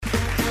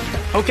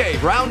Okay,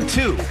 round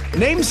two.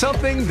 Name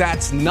something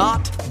that's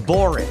not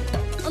boring.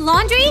 A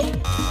laundry?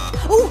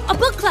 Ooh, a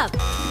book club.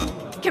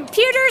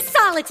 Computer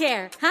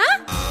solitaire,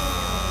 huh?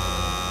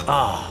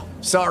 Ah,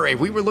 sorry,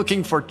 we were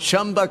looking for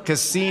Chumba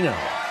Casino.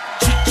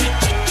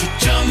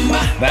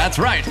 That's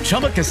right,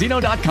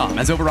 ChumbaCasino.com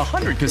has over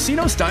 100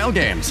 casino-style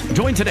games.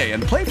 Join today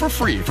and play for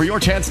free for your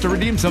chance to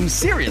redeem some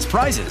serious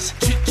prizes.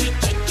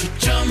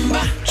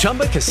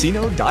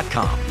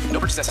 ChumbaCasino.com. No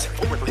purchase necessary.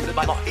 Void where prohibited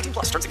by law. 18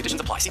 plus. Terms and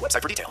conditions apply. See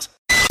website for details.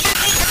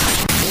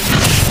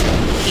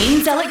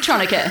 Ins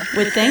Electronica,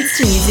 with thanks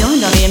to New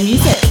Zealand On Air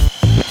Music.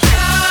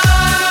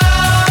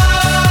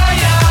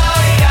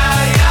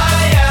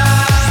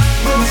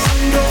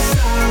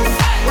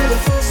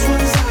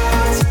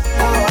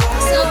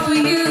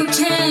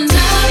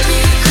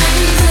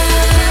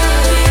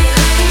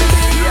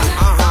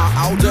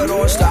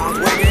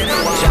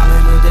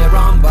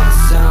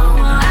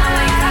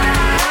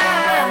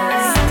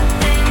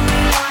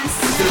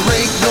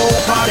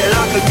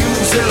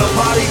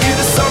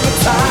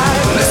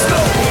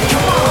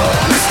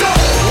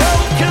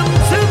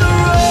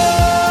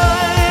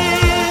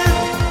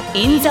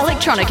 Ins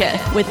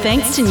Electronica, with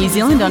thanks to New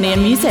Zealand On Air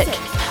Music,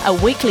 a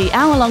weekly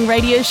hour-long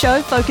radio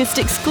show focused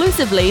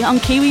exclusively on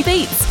Kiwi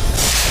beats.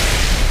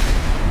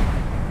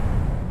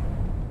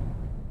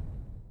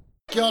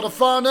 Kia ora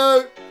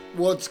whānau,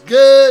 what's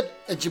good?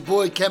 It's your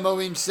boy Camo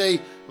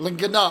MC,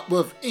 linking up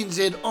with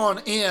NZ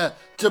On Air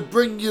to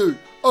bring you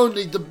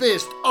only the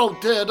best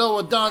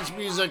Aotearoa dance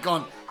music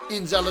on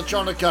Ins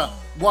Electronica.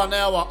 1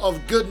 hour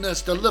of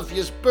goodness to lift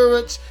your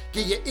spirits,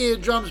 get your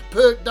eardrums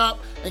perked up,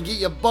 and get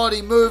your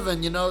body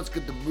moving. You know, it's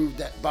good to move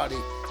that body.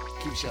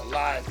 Keeps you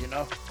alive, you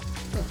know.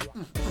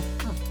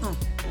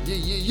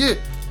 Yeah.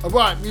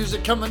 Alright,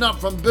 music coming up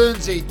from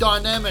Burnsy,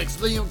 Dynamics,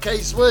 Liam K.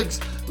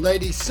 Swigs,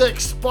 Lady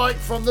Six, Spike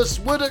from the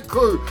Swidit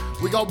crew.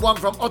 We got one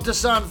from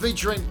Otasan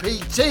featuring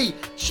PT.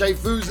 Shay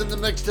Fu's in the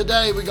mix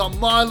today. We got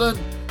Mylan,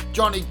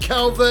 Johnny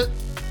Calvert,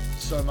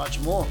 so much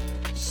more.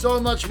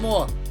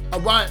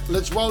 Alright,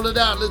 let's roll it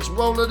out.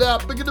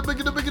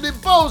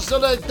 Biggity bow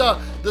selector.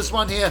 This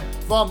one here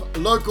from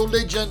local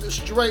legend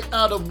straight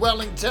out of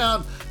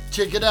Wellington.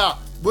 Check it out.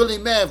 Willie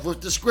Mav with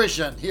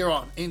Discretion here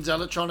on Ins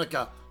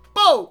Electronica.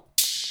 Bow!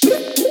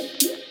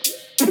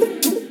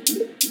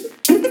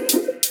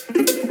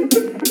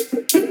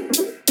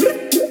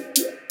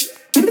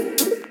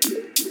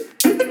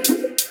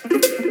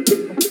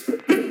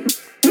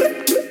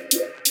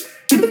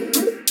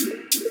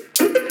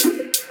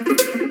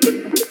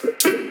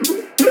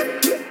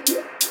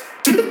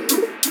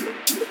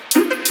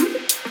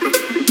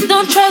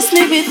 Don't trust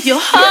me with your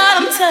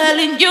heart, I'm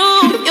telling you,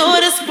 your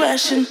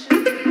discretion.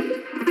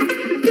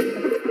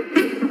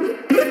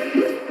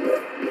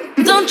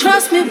 Don't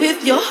trust me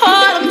with your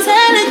heart, I'm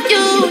telling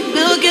you, it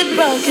will get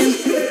broken.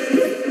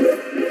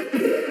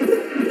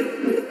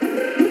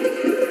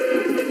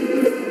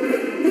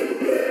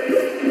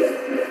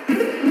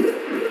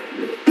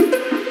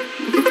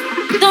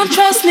 Don't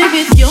trust me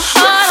with your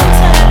heart, I'm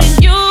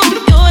telling you,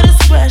 your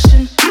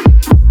discretion.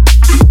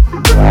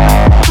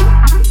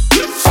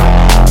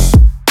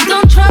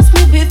 Don't trust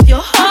me with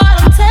your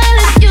heart, I'm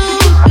telling you,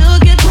 it will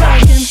get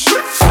broken.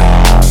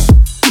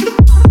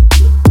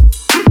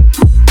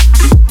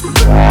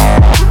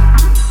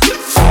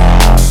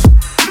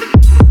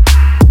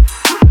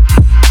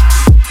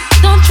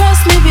 Don't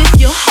trust me with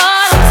your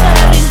heart,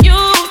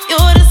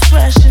 I'm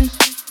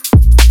telling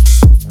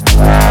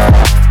you,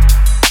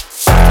 your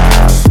discretion.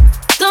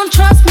 Don't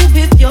trust me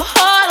with your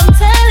heart, I'm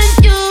telling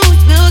you,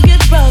 it will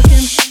get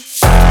broken.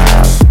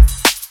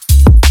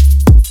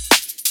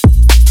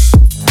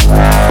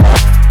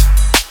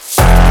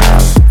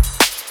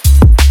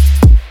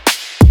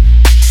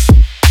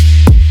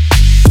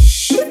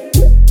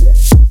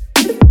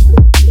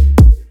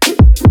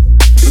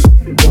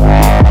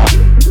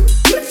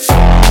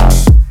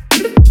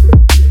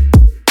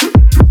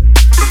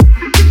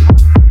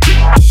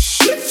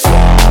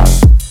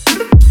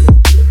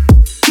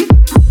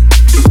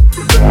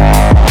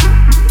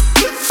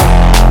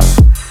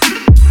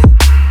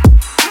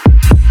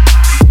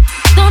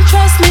 Don't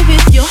trust me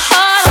with your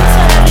heart, I'm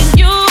telling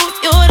you,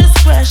 your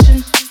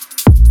discretion.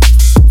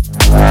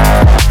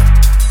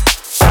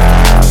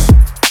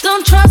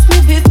 Don't trust me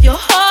with your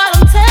heart,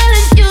 I'm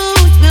telling you, it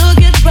will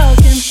get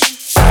broken.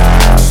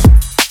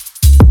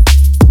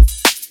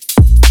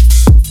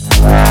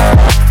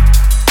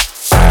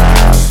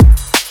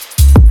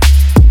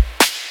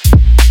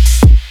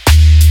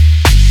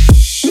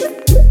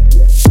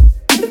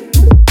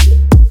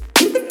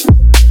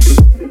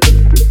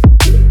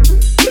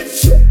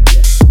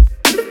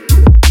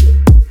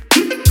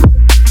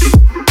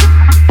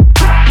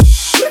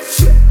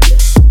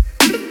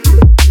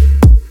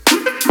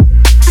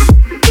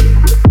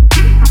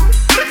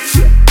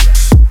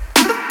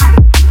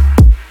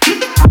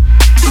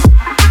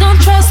 Don't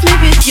trust me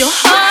with your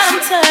heart, I'm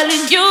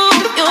telling you,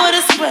 your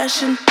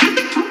discretion.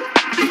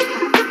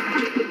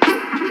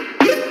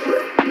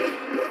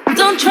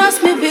 Don't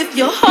trust me with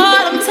your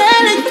heart, I'm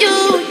telling you,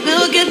 it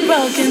will get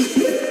broken.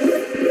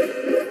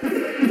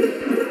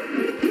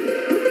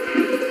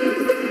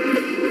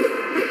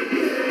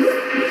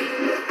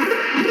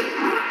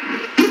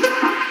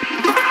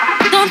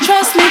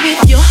 trust me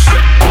with your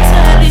heart, I'm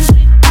telling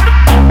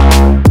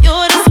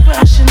your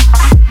discretion.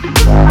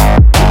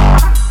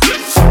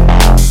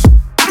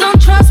 Don't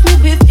trust me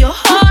with your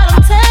heart,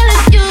 I'm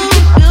telling you,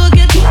 you'll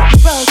get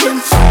broken.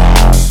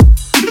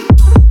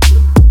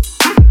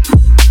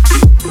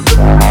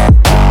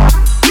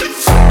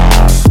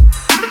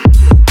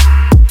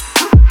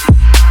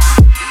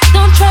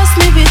 Don't trust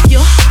me with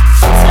your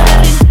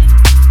heart,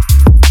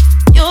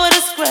 your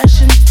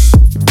discretion.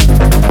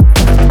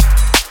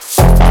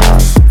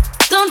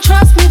 Don't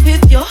trust me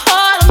with your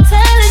heart, I'm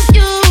telling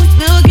you,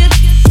 you'll get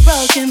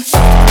broken.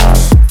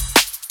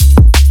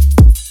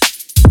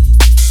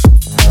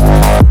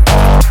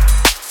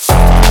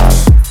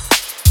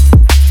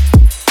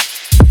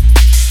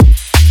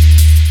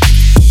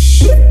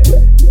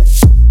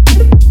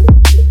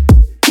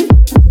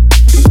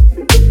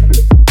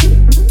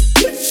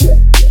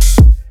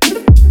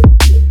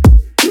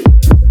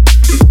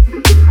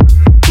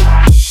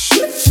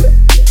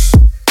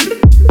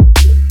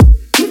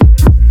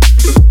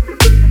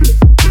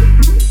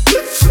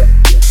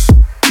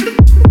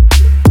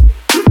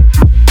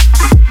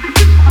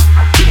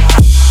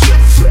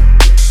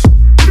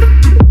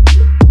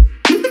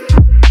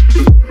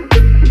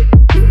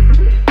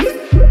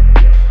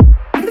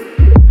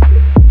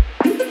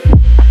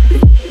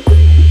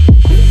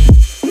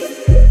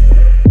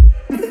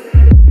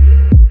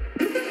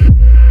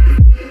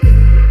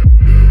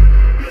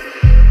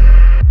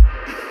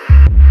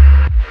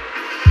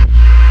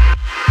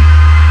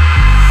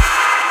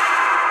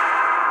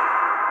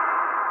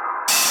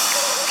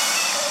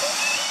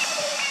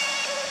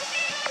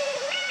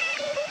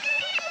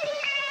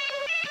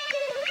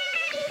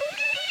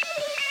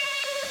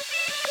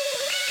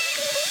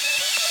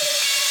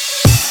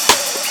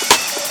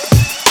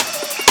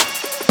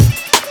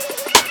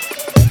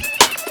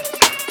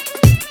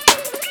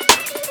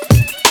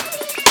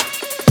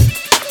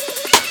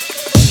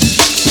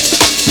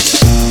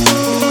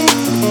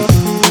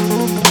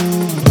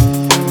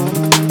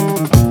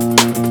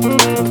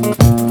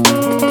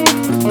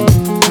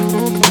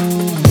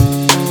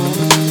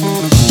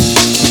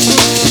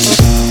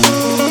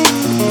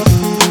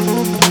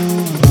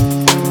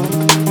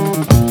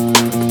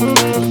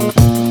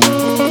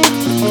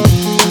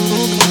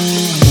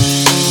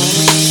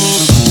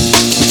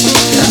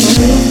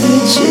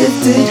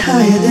 Shifted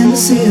higher than the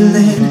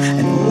ceiling,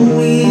 and ooh,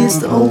 it's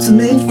the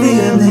ultimate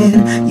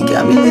feeling. You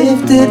got me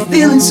lifted,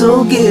 feeling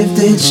so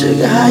gifted.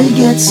 Sugar, how you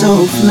get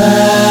so fly?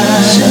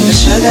 Sugar,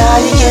 sugar, how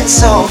you get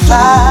so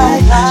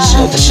fly?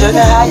 Sugar,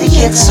 sugar, how you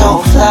get so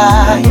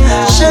fly?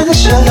 Sugar,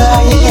 sugar,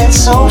 how you get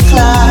so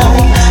fly?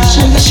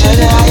 Sugar,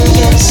 sugar, how you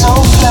get so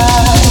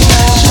fly?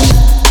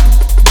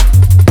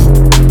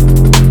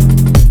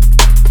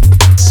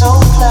 So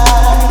fly.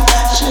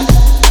 Sugar.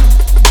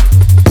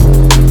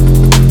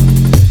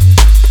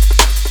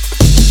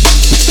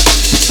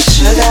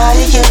 Sugar, how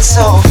you get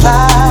so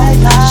fly?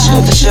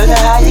 Sugar, sugar,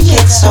 how you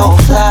get so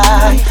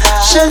fly?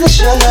 Sugar,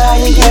 sugar, how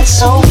you get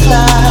so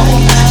fly?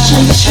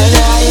 Sugar,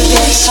 sugar, how you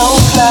get so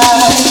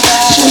fly?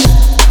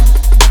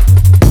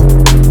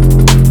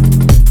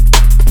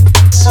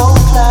 Sugar, so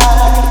fly.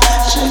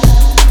 Sugar,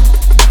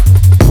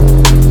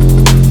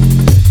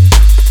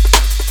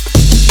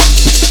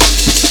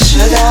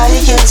 sugar, how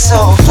you get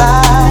so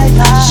fly?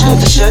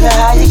 Sugar, sugar,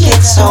 how you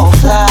get so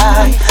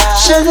fly?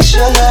 Sugar,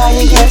 sugar, how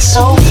you get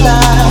so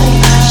fly?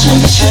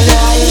 Sugar, sugar,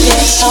 how you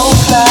get so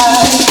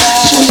fly?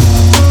 Sugar.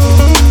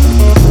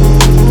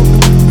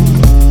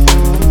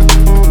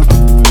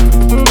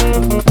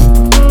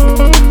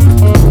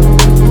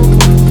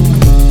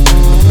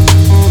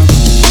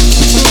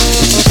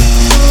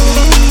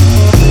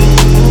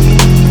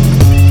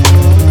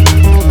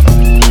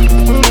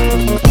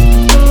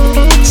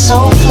 So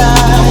fly.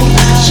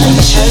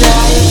 Sugar, sugar,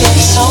 how you get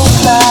so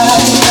fly?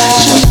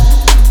 Sugar.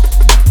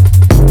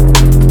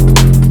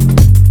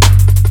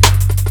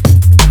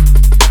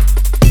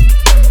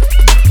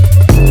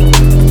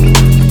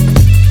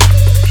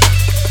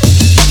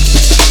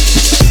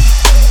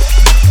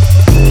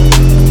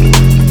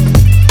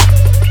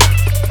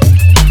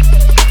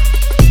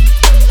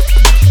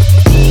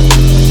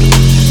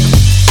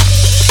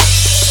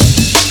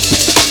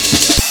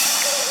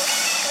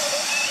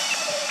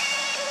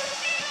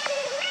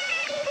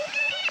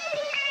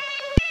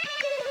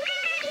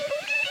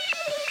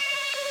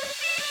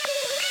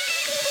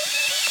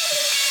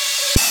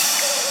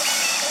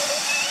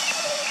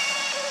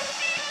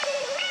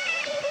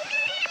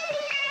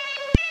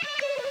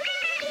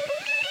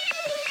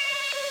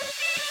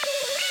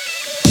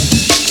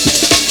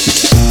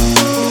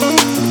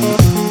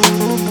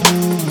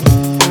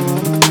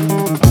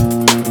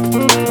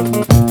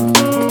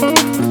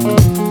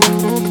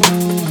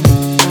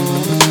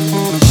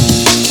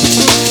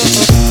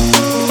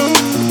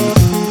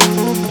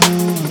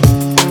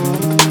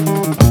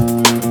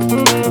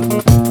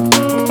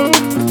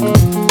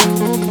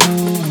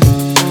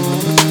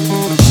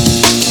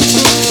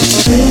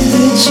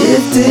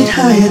 Shifted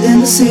higher than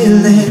the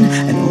ceiling,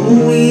 and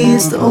ooh,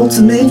 it's the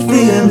ultimate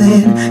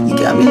feeling. You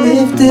got me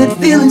lifted, lifted,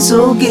 feeling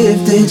so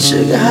gifted.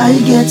 Sugar, how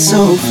you get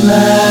so fly?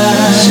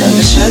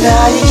 Sugar, sugar,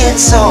 how you get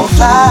so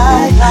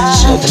fly?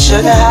 Sugar,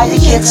 sugar, how you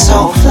get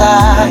so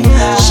fly?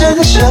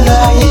 Sugar, sugar,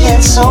 how you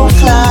get so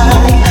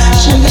fly?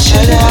 Sugar,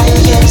 sugar, how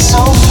you get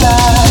so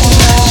fly?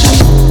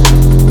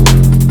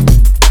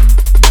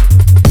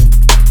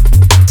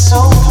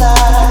 So fly.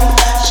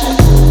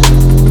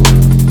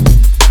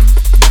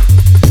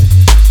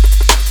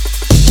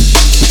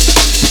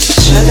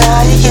 Sugar,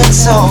 how you get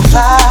so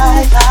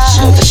fly?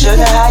 Sugar,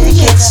 sugar, how you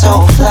get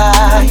so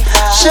fly?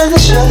 Sugar,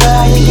 sugar,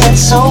 how you get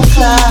so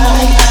fly?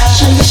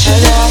 Sugar,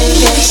 sugar, how you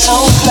get so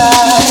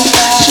fly?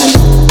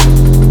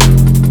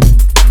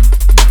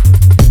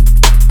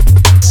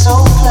 So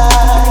fly.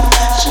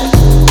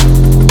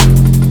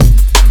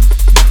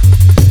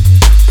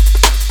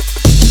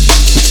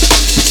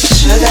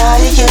 Sugar, how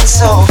you get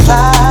so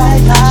fly?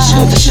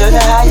 Sugar, sugar,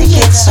 how you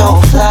get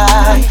so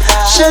fly?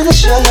 Sugar,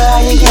 sugar, how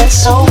you get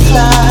so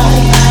fly?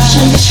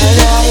 Sugar,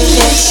 sugar, how you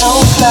get so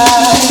fly?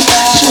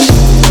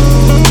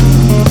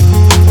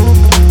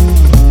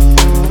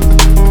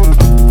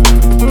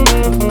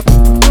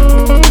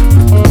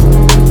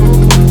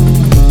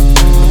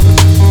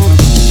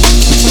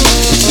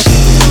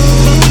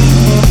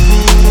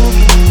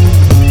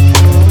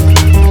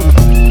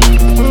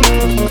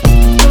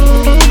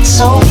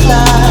 So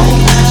fly.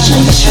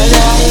 Sugar, sugar,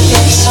 how you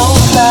get so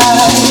fly?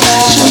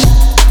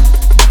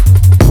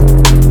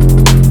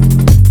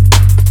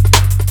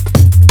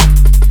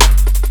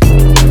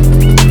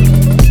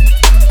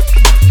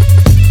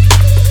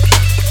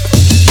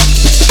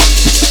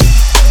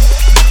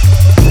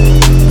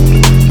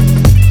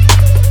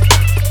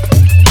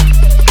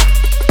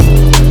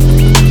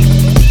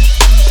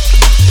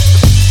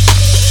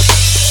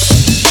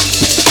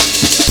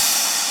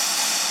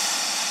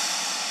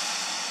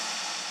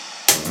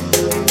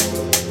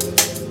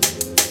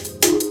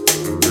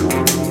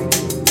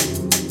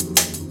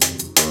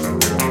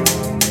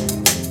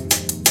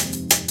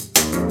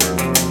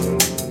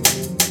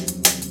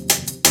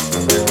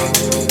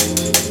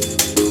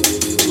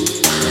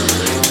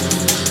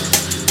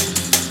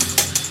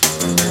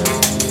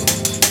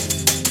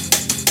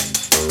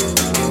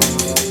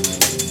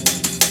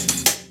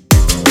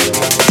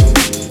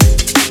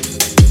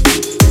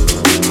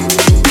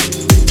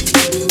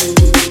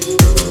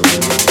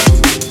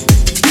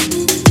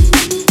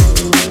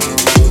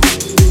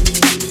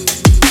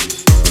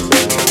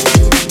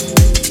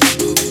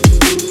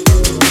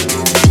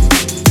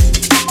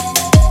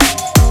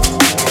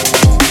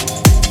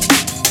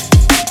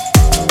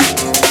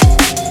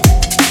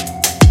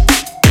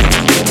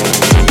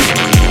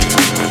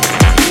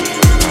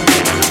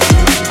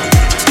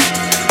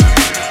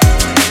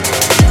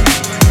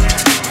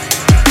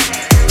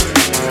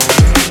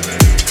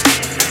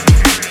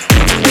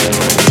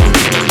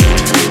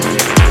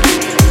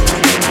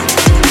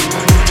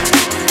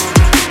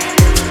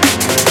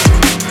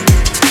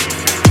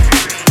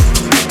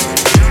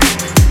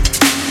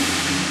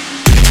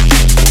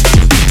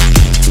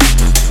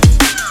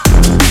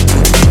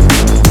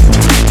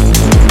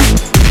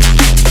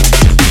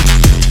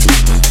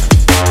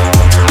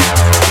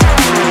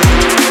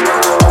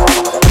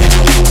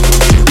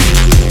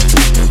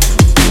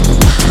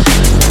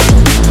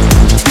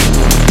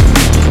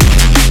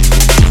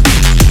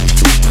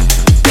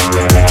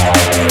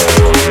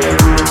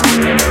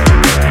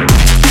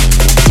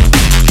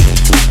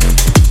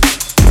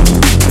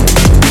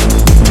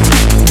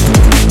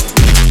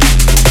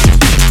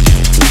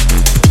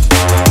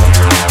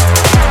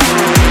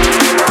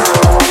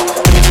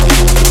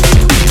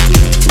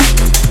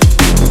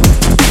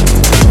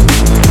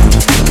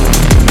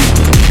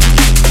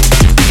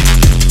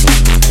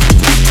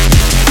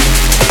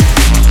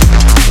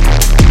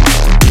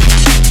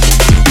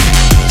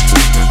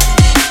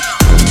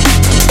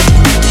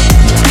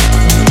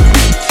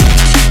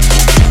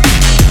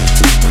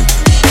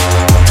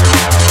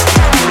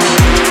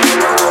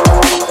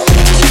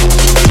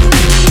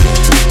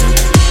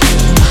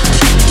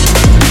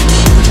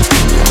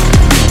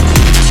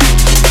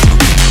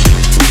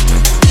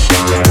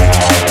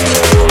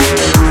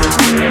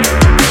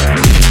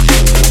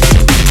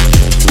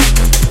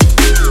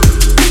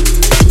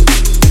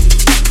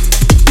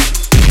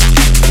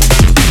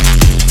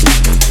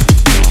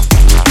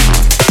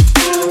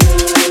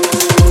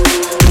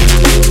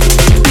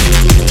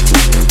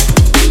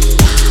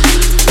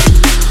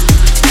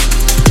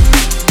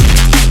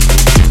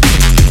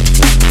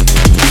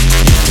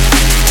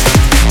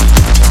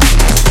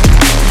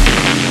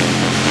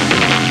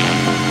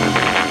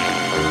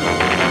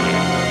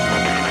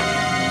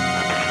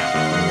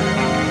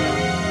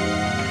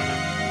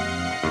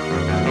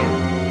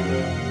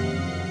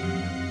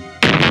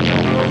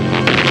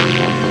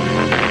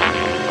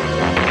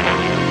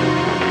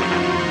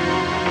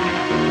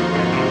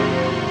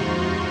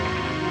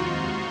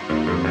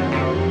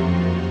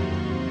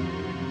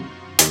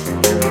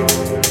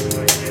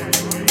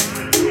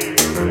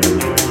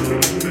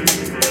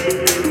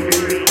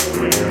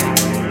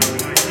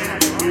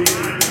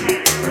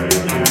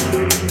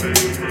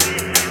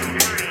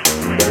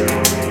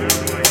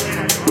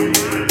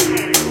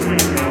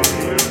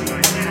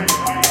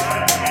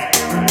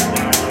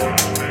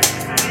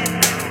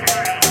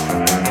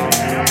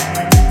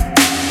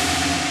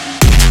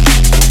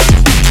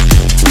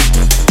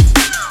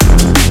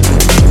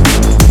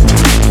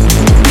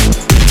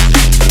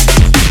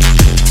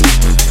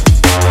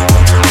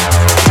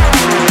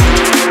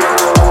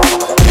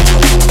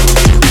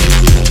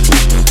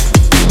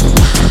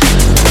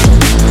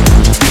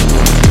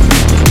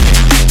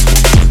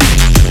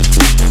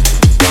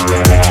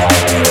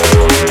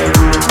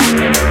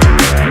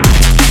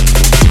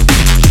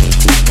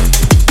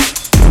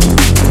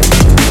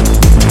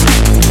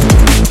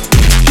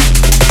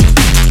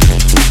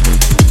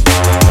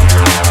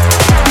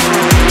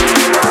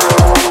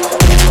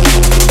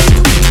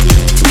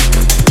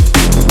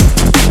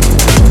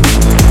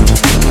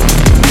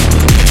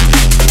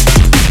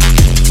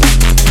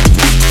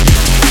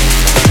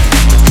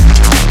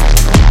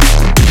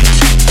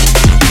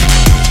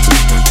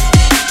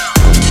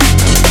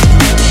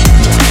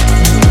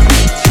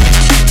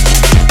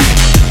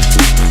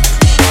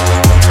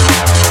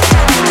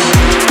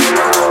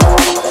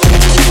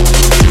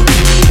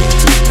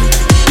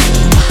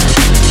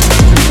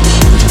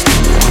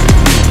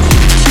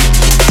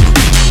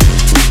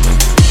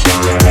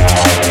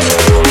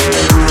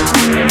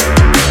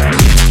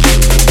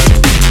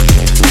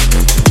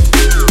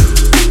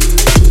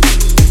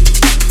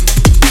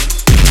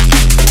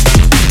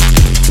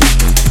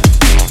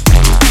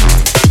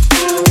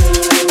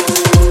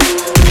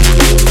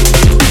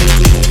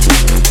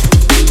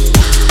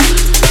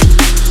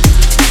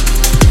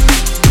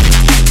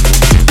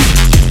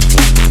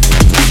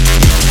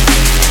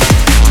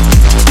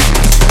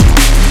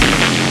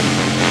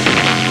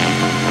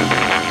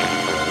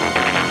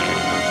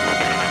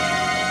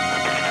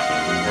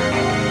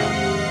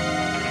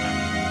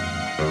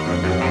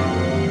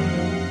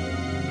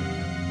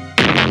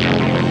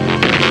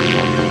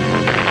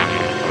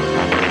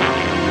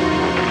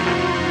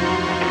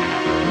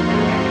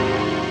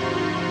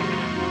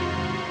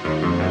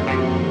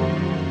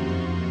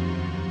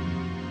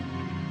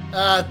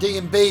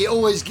 D&B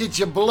always gets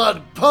your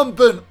blood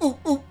pumping. Ooh,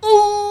 ooh,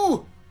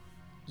 ooh.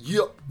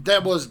 Yup,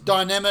 that was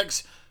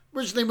Dynamics.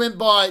 Originally went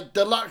by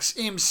Deluxe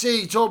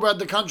MC, toured around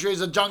the country as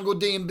a Jungle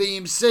D&B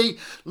MC,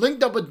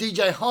 linked up with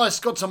DJ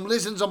Heist, got some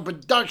lessons on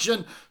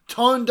production,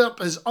 toned up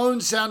his own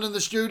sound in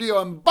the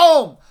studio, and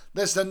boom!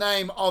 That's the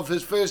name of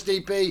his first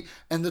EP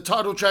and the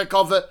title track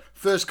of it,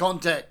 First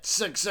Contact,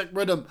 Sick Sick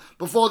Rhythm.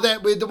 Before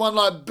that, we had the one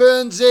like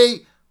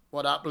Burnsy,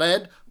 what up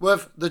lad,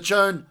 with the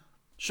tune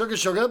Sugar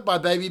Sugar by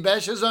Baby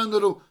Bash, his own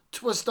little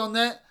twist on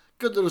that.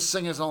 Good little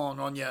sing-along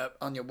on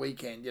your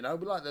weekend, you know.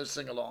 We like those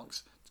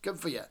sing-alongs. It's good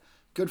for you.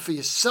 Good for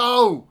your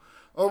soul.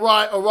 All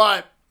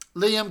right.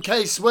 Liam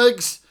K.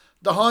 Swiggs,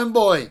 the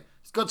homeboy.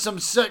 He's got some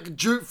sick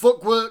jute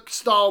footwork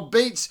style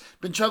beats.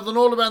 Been travelling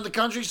all around the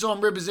country, so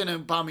I'm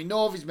representing Palmy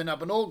North. He's been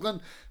up in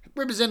Auckland.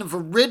 Representing for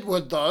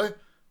Redwood, though.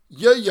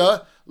 Yeah.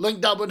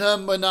 Linked up with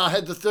him when I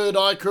had the Third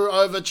Eye crew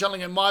over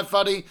chilling at My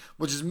Fuddy,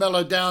 which is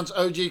Mellow Down's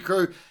OG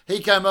crew. He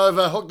came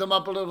over, hooked them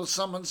up a little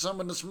something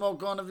to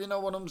smoke on, if you know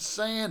what I'm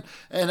saying.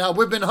 And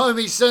we've been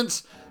homies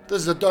since.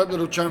 This is a dope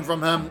little tune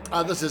from him.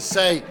 This is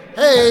Say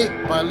Hey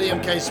by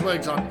Liam K.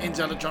 Swiggs on Enz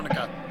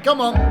Electronica.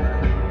 Come on.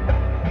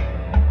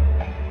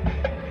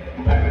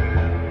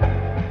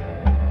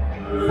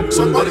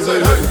 Somebody say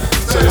hey,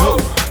 say ho.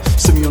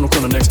 See me on the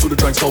corner next to the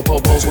drinks,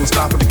 po-po-pos. Wanna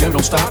stop, but the game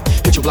don't stop.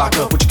 Hit your block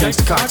up with your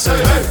gangsta cock. Say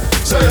hey,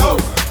 say ho.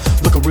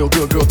 Looking real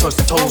good, girl, touch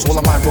the toes. Well,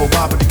 I might roll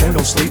by, but the game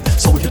don't sleep.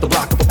 So we hit the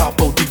block up about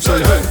 4 deep. Say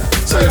hey,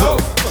 say ho.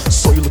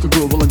 So you looking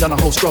good, rolling down the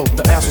whole stroke.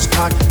 The ass was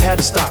cocked, had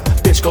to stop.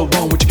 Bitch, go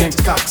wrong with your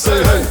gangsta cock. Say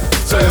hey,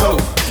 say ho.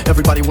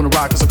 Everybody wanna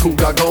rock, cause a cool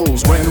guy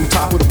goes. Brand new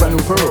top with a brand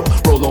new pearl.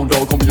 Roll on,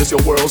 dog, gonna be just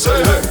your world. Say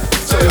hey,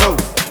 say ho.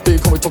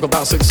 Big when we talk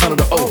about 600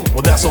 to O.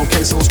 Well, that's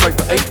okay, so I'm straight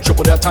for 8.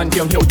 Triple that time,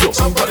 damn, yo.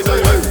 Somebody say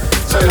hey,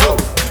 say ho.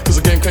 Cause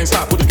the game can't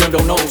stop, what the game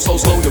don't know. So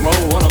slow you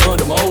roll on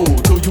 100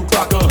 mode till you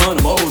clock 100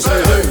 mode. Say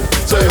hey,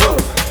 say ho.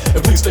 And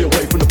please stay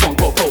away from the punk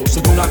po-po.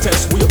 So do not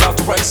test, we about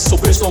to race. So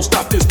bitch, don't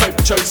stop this paper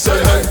chase. Say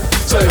hey,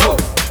 say ho.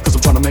 Cause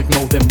I'm tryna make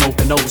more than no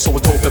and no. So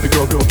I told every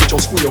girl, get your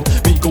squeal.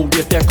 Me go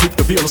get that coupe,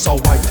 the bill is all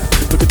white.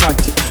 Look at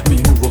tight, me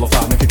and you roll a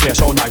fire, make it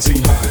cash all night.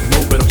 See, no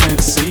better plan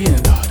to see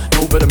and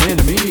no better man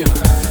than me.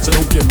 So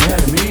don't get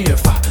mad at me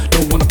if I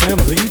don't want a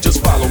family,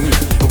 just follow me.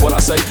 And what I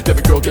say,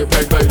 every girl get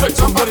paid. Hey,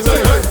 somebody say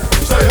hey,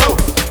 say ho.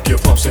 Give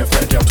up, San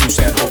Fran down to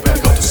San Ho,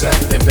 back up to Sac,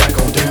 then back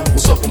on down.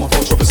 What's up with my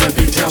folks represent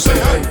B-Town? Say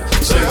hey,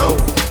 say ho.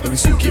 Let me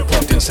see you get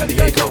pumped in San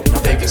Diego. Now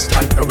Vegas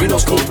tight,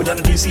 Reno's cool, but down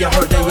in DC I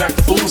heard they act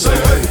the fool. Say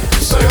hey,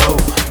 say ho.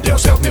 Down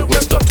south,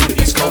 Midwest, up to the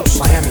East Coast.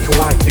 Miami,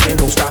 Hawaii, the game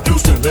don't stop.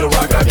 Houston, Little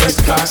Rock, got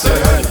gangsta cock. Say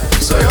hey,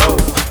 say ho.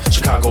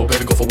 Chicago,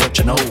 baby, go for what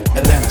you know.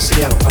 Atlanta,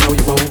 Seattle, I know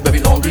you roll.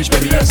 Baby, Long Beach,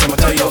 baby, and San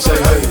Mateo. Say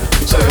hey,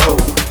 say ho.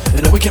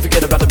 And then we can't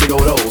forget about the big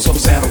old O's. Up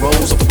in Santa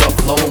Rosa, up in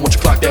Buffalo. And once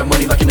you clock that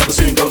money like you never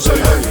seen go. Say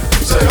hey,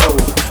 say ho.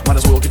 Might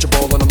as well get your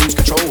ball on and lose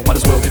control. Might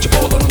as well get your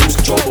ball on and lose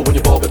control. But when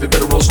you ball, baby,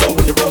 better roll slow.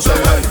 When you roll, say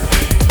hey,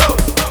 ho.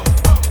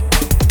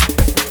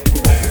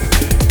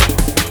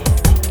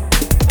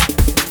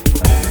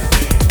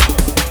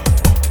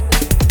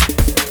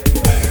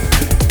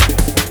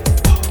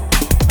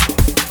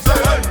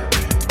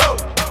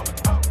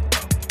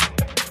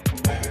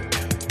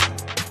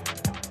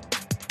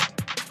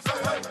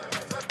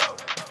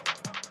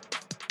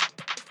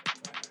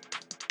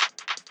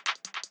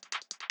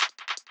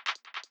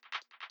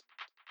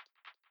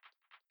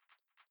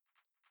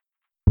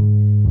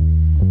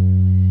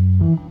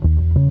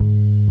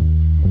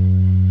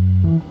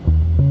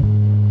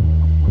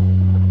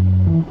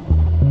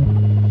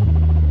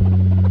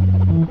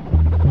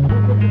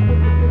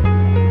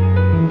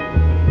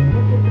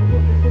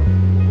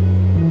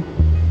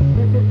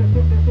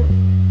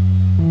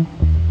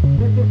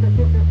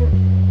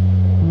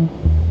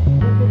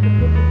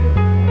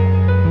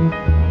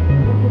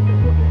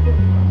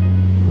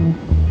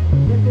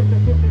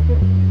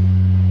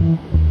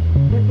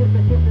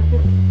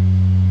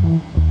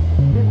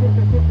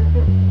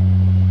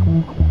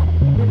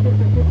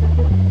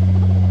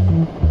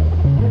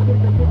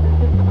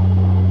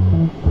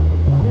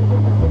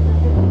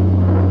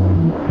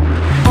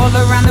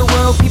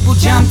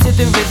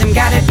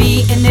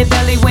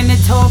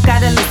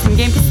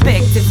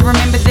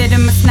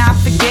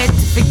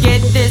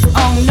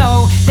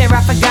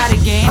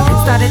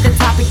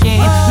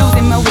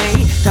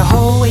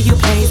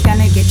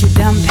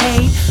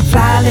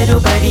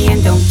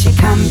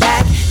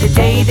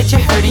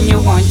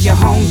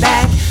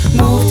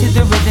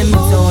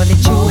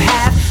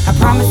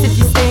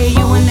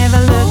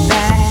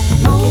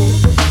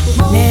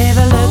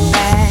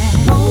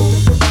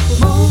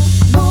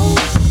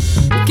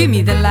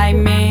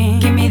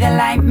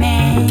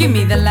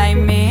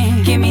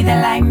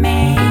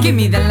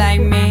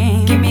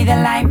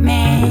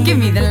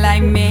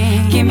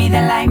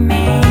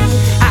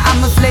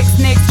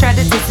 Try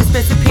to test this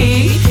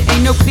recipe.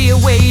 Ain't no clear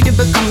way to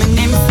become an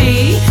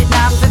MC.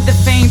 Not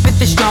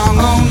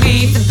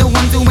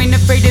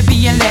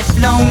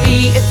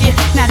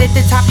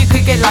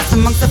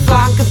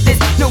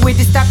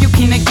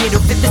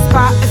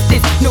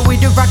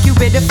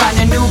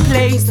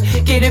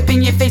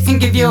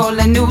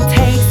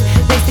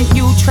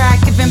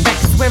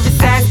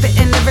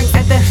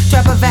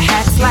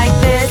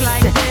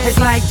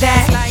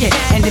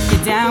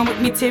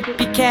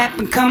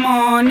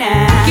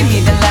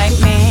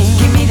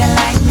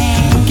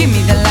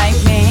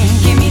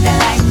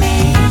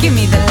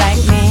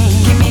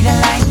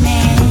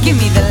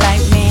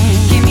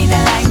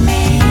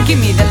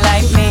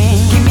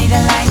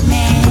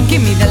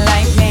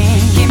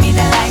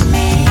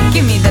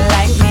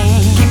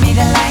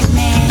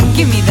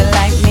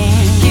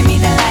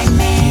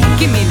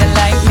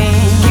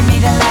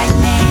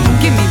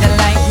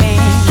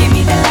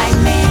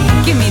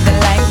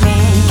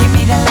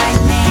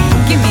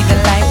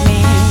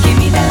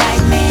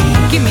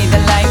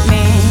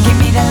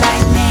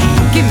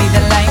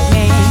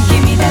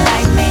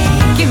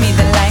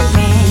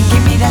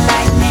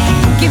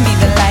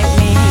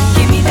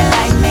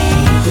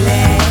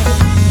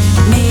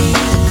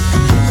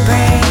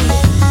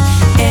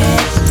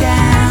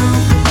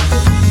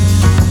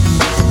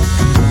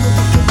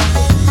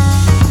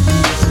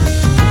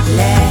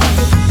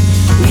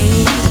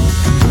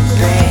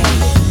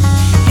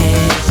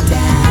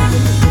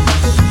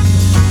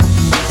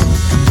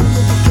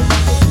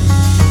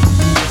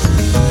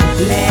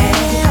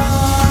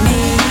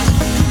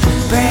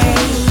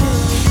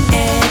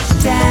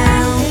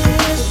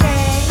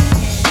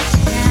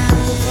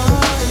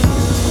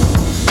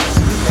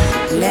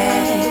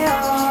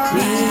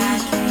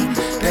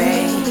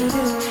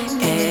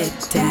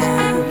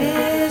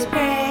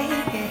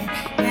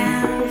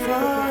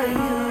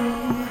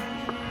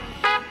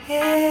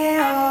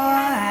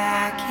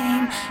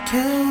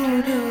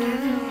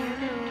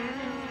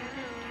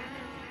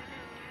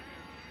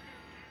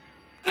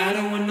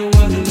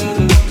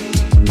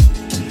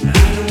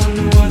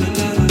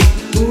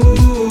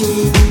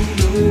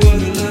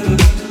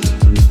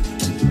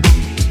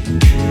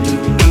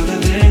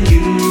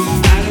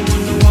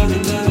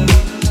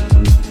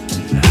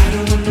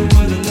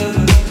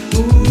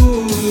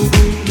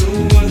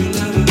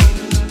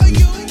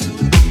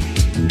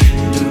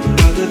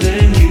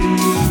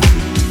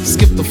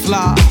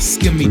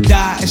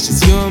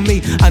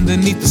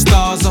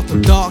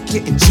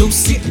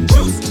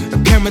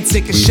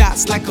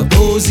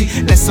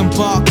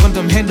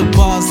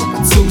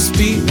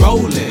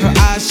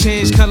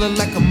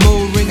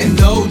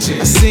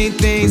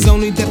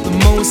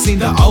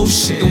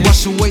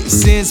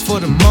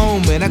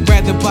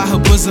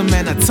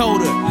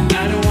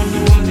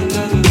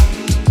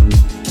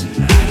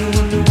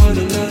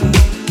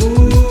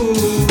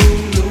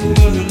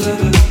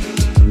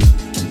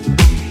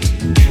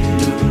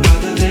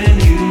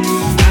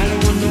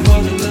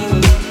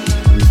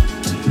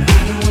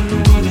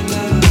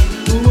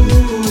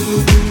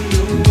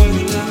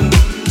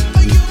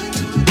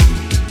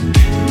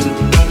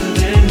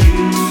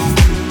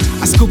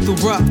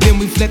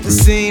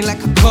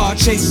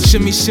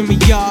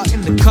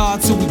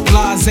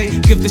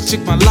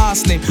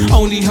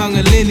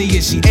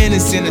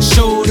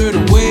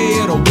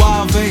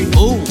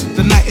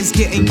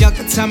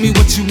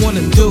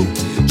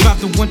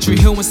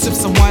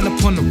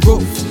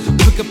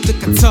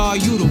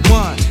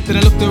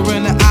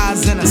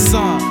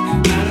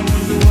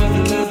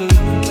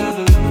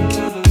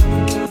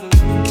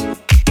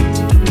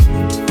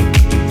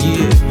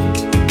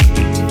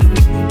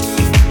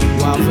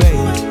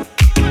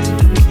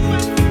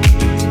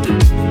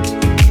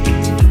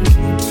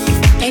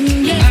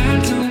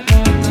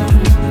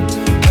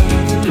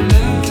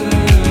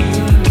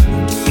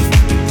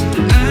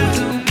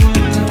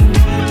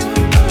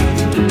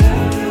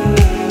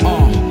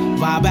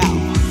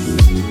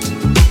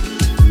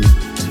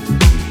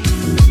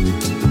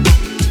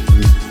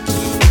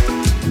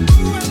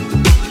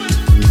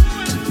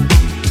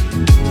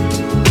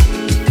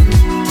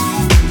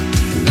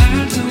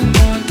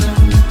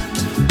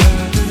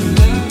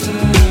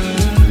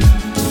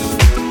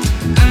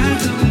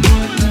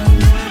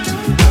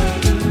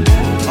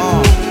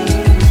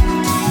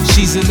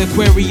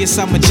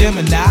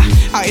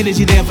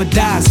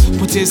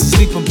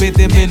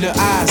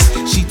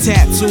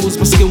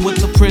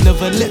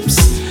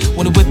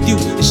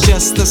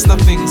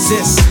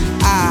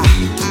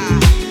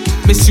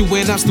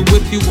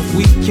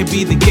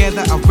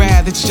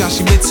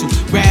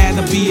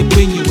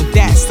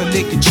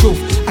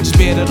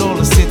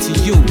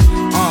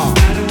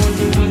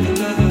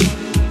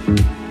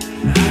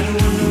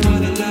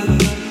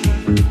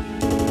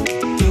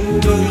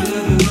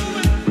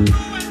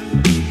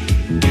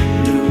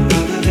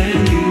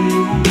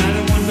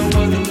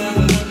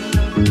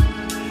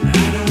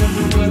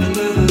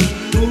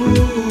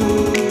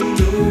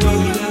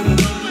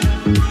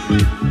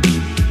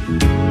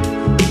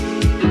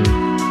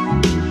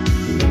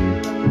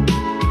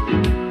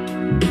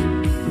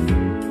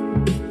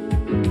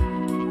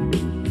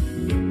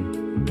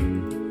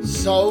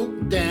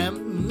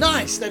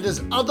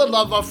is Other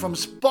Lover from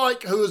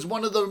Spike, who is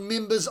one of the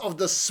members of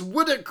the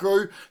Swidit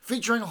crew,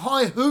 featuring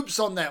High Hoops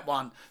on that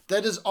one.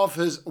 That is off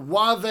his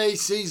Wave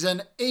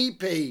Season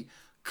EP.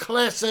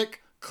 Classic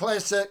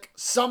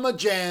summer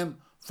jam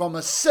from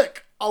a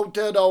sick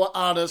Aotearoa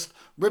artist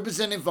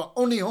representing for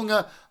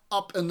Onehunga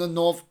up in the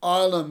North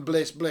Island.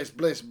 Bless. Pick up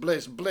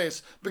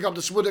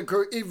the Swidit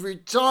crew every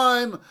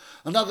time.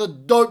 Another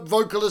dope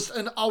vocalist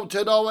in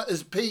Aotearoa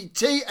is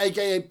PT,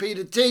 aka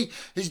Peter T.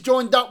 He's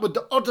joined up with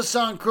the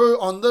Otasan crew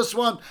on this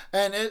one,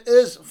 and it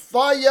is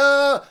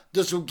fire.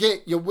 This will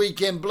get your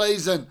weekend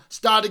blazing.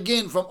 Start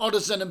again from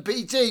Otasan and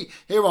PT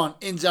here on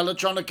Enz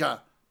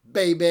Electronica,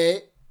 baby.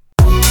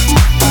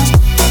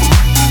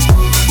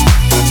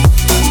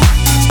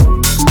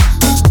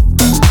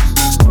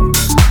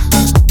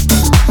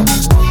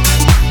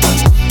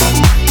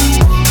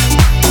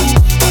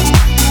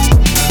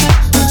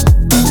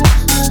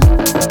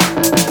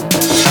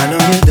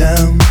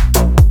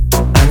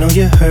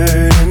 You're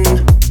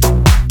hurting.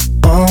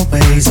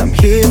 Always, I'm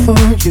here for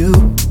you.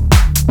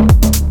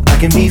 I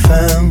can be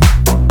found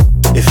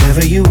if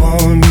ever you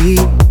want me.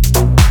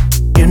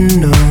 You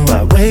know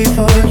I wait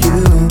for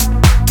you.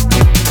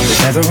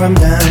 If ever I'm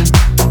down,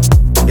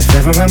 if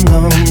ever I'm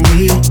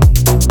lonely,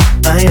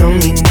 I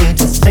only need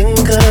to think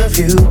of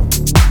you.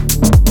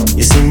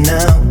 You see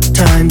now,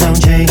 time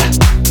don't change,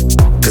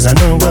 'cause I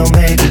know we'll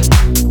make it.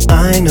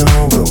 I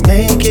know we'll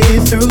make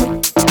it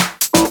through.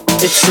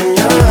 It's in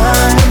your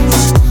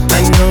eyes,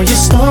 I know your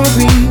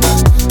story,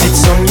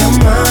 it's on your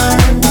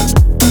mind.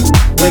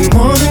 We're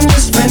more than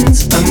just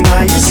friends, I'm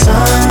by your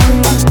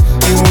side.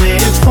 You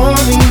waited for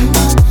me,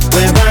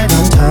 we're right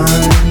on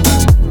time.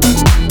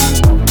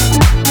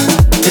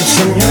 It's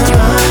in your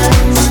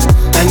eyes,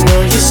 I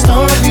know your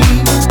story,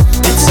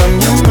 it's on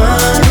your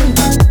mind.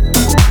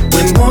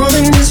 We're more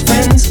than just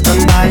friends,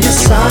 I'm by your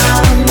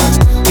side.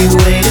 You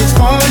waited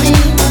for me,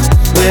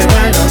 we're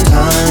right on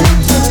time.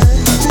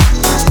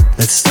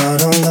 Let's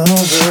start all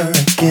over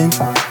again.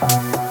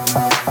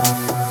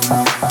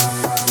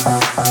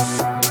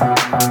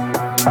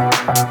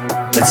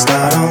 Let's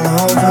start all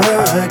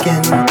over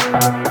again.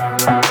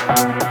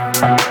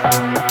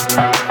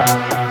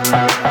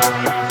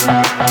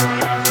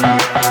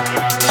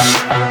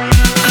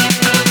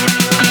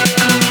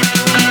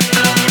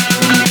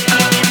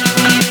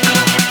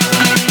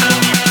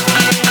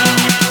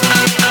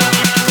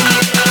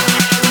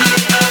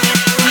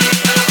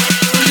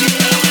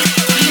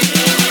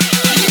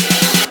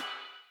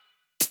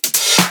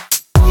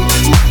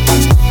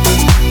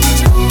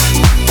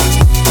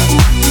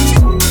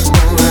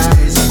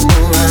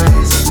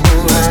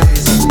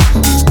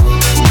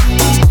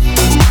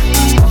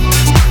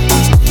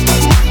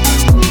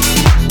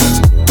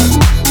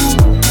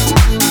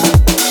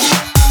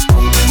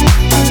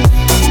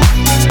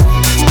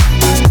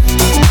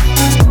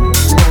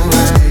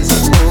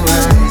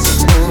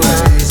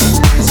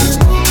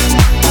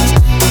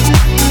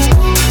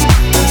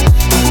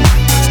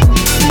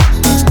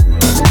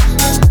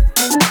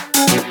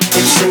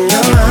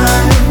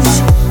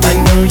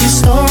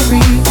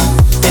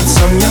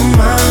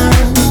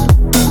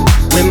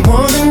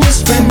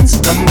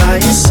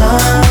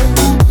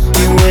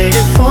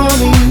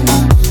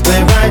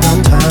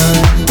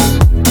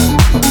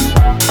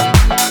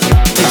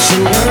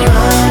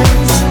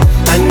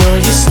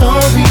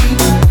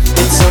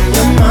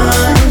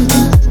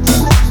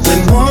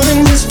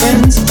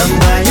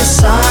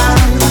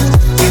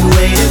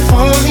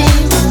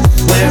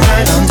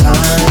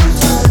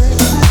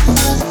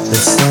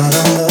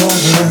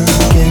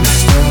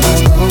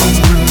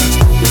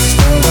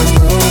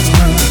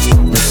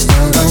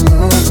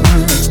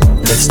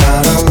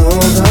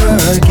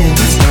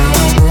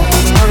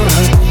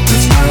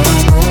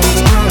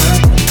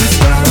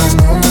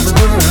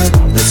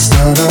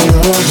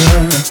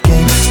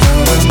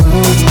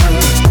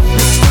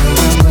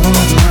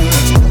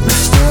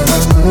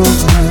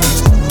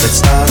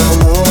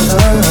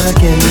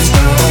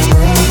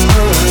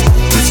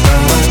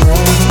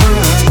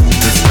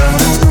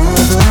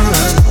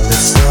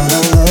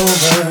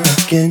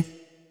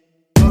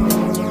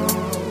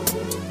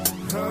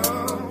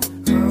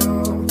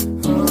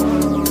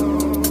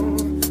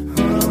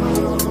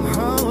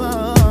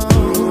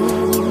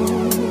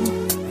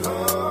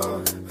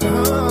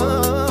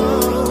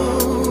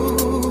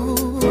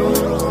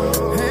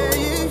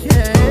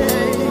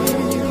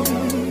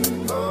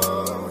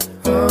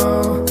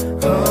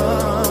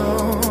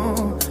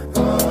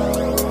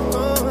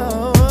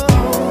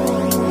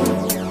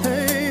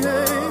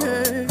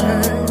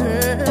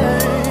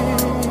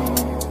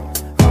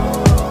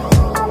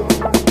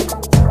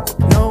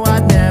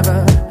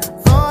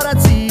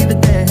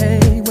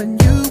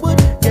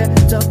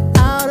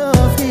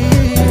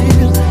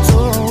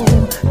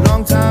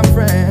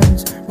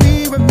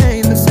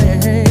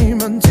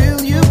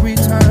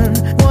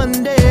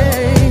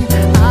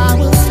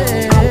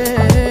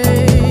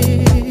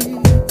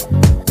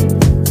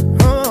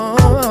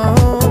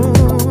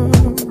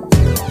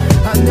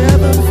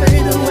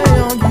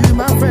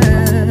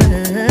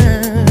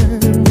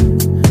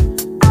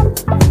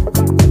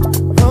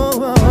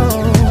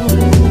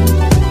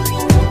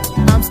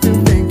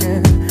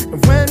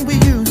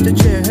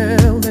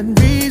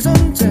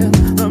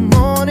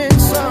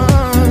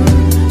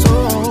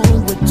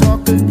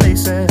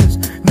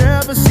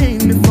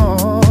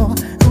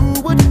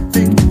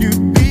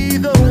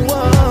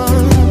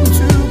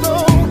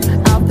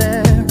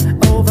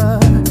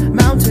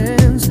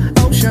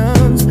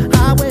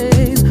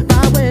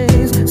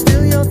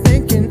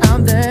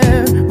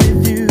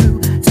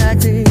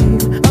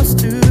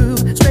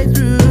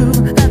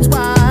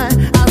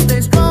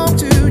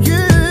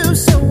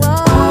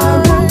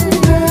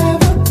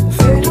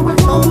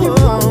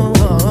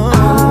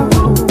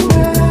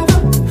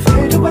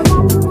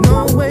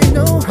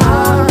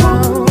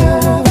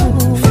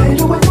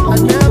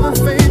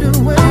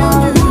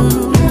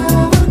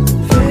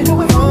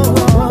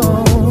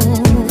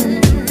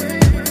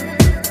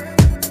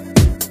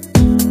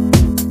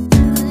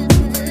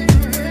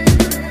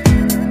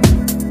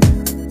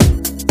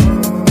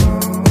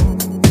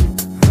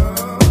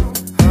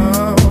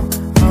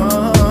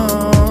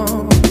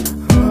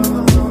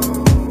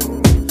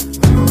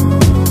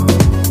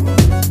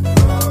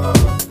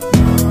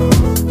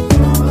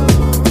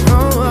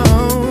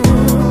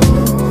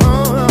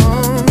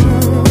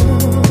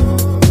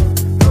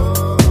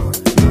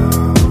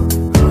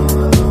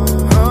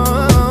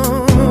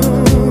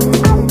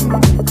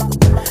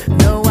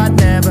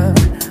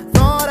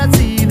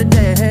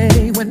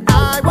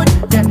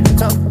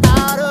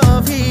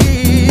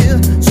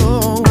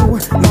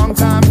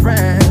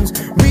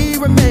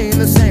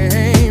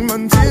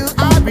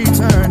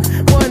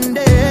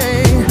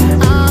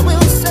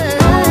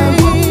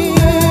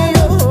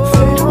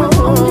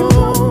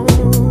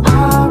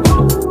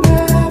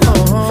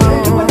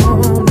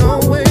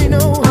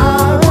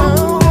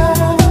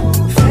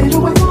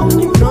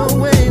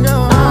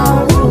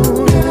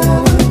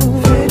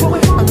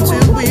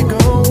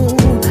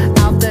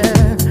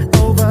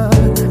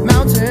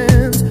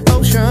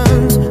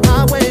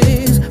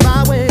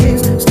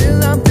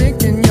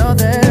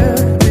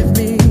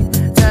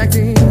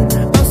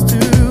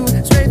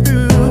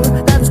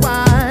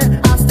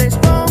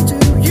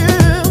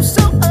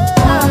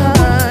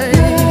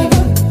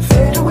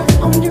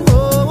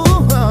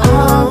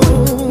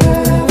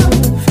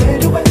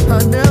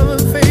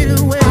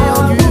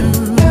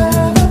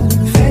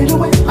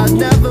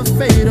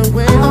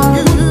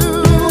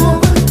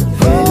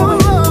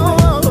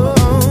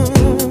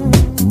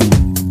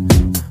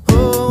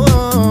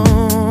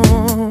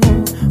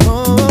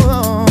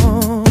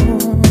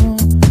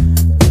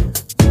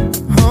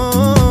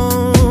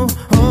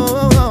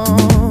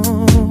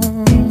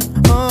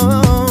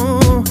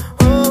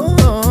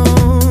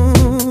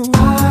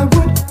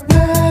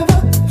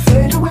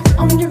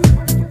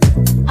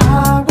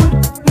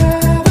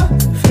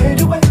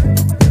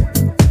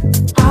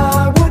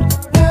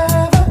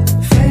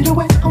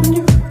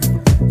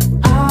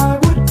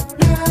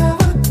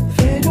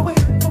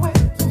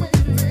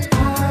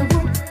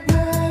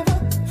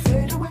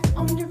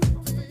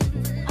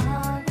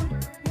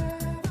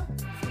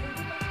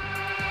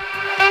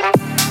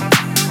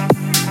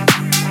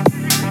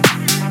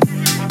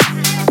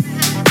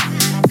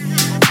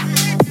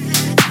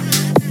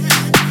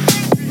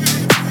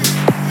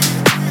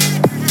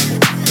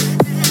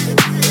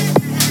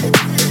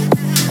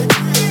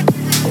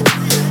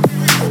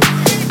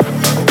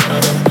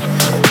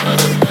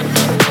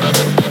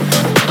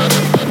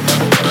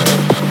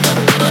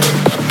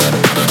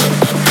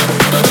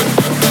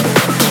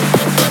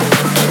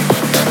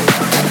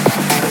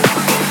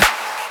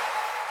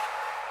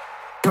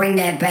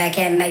 that back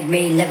and make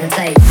me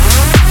levitate.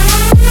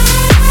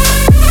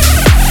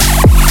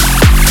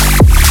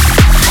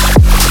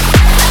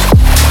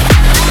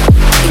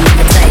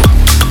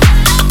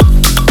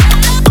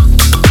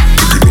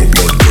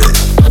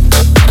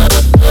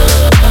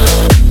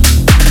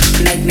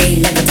 Make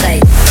me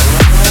levitate.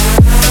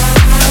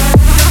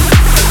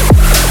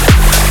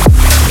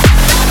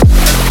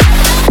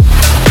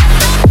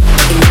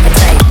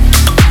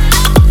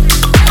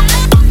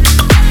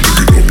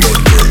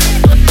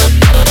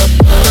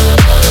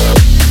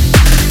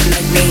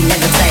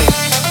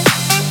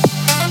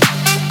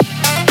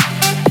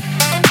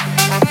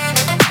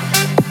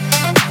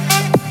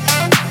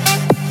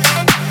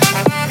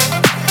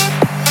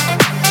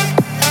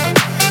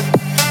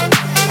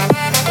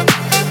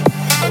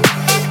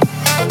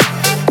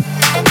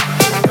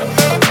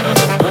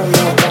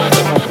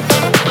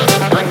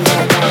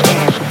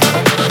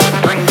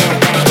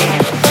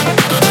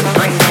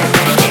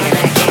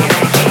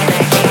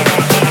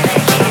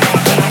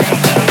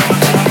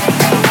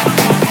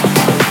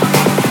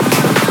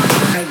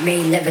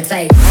 Levitate. Make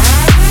me levitate.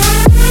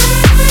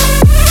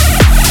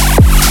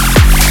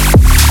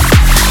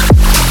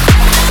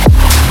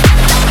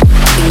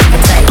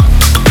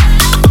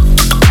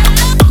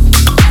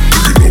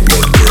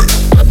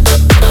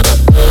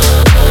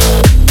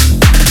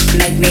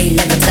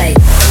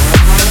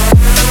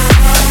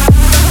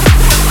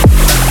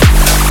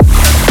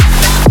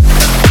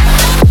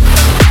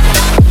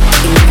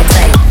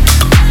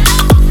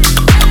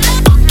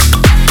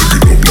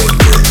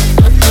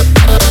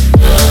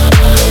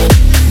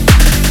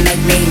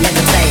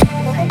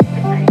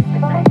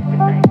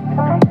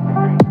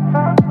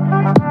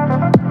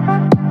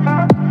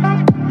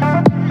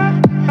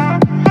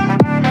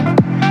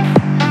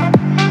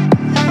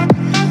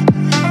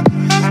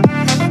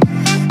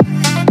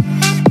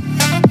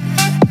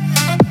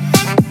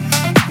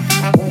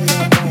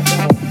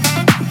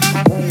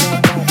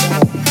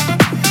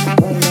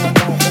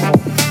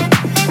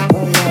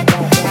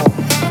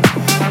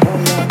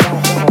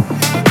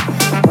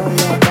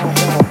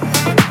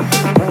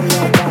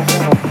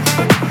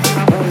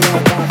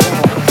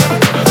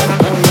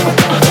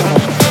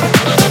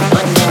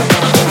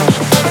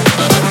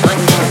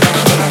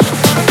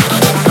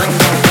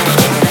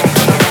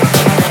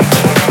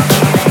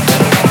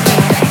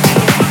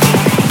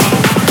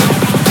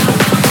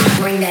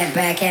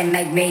 And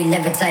make me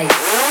levitate.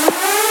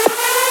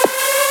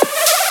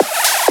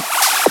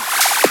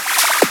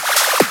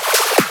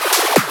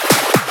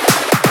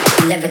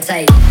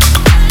 Levitate.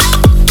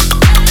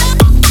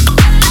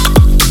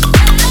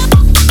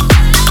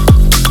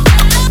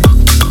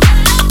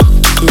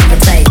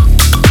 Levitate.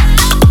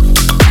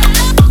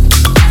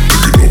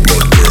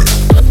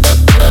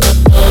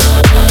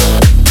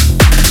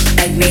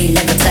 Make me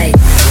levitate.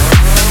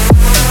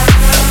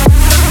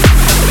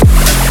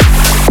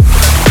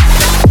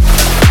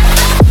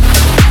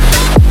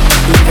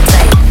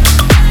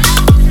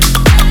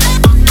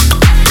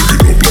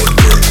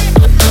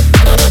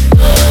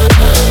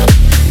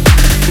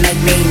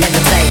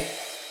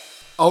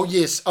 Oh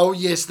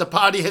yes, the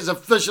party has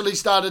officially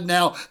started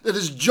now. That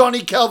is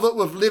Johnny Calvert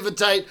with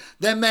Levitate.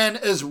 That man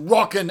is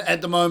rocking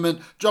at the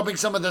moment, dropping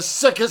some of the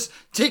sickest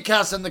tech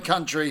house in the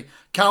country.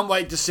 Can't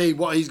wait to see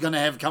what he's going to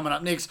have coming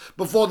up next.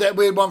 Before that,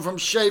 we had one from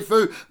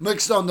Shefu,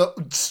 mixed on the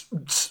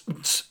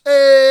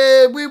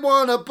hey, we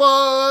want to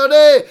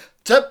party.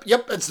 Tip,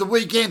 yep, it's the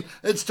weekend.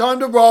 It's time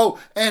to roll,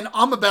 and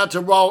I'm about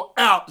to roll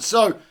out.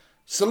 So,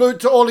 salute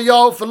to all of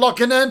y'all for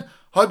locking in.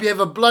 Hope you have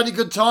a bloody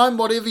good time,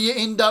 whatever you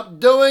end up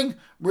doing,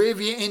 wherever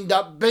you end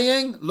up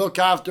being. Look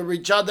after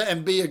each other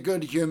and be a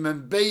good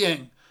human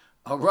being.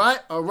 All right,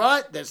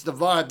 that's the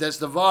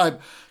vibe.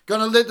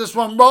 Gonna let this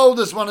one roll.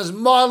 This one is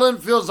Mylan,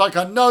 Feels Like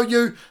I Know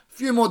You. A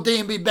few more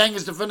D&B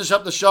bangers to finish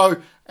up the show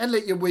and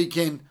let your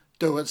weekend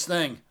do its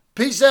thing.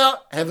 Peace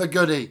out, have a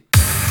goodie.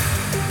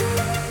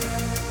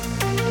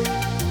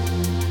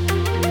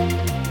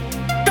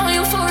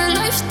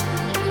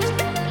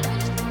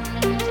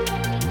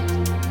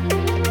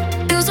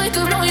 Like I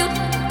know you.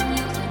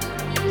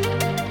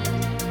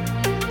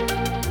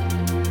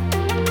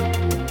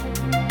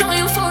 Know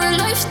you for a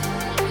life.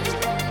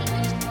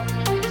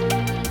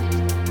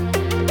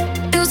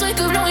 Feels like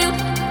I know you.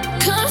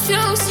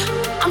 Confused.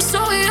 I'm so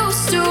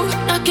used to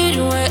not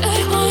getting where I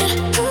want.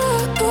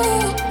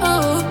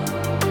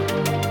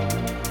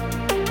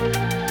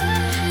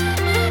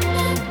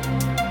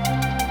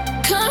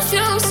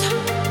 Confused.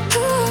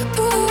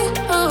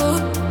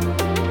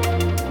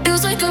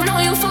 Feels like I know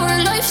you for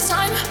a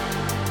lifetime.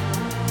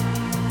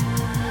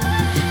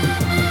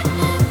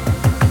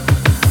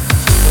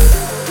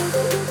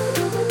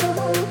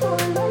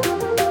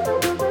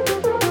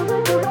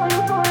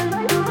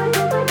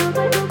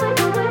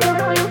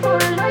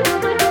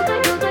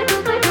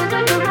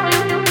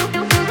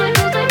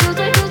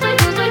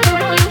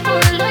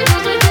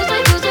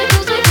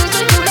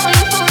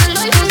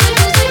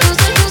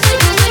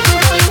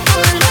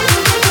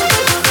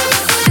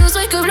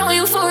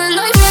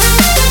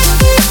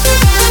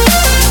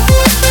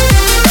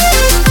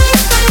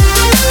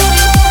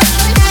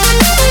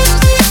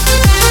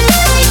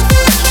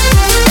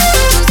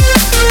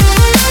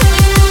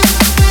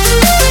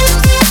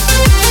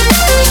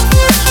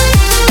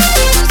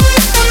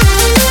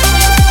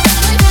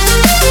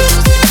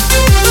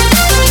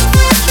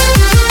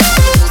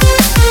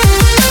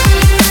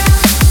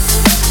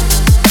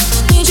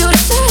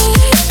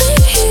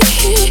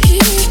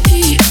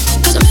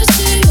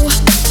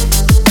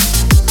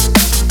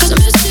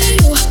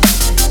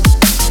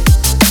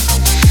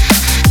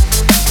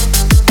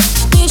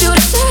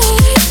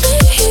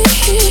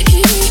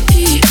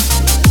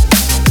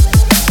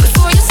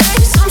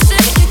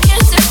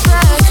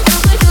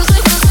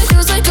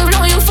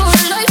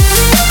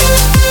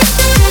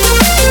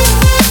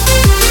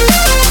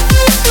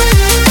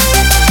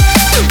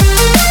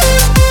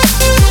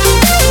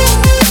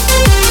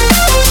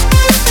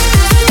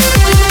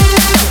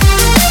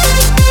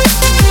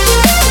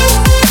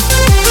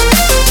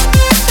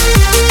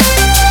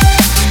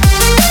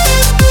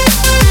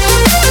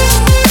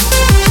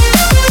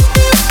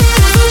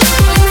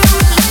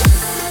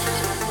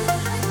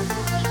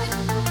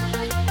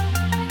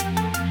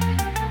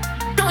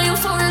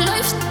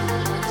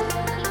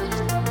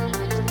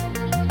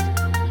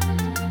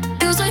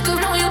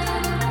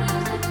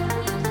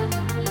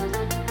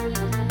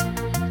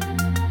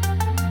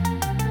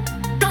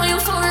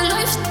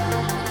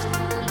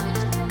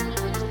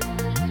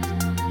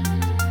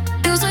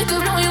 Feels like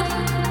I've known you.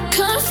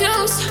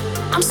 Confused.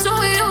 I'm so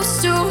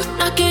used to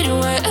not getting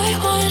what I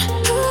want.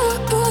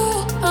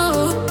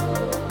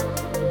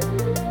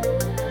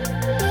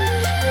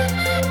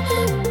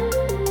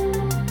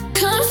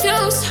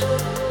 Confused.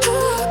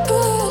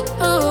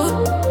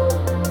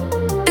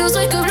 Feels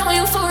like I've known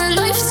you for a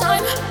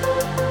lifetime.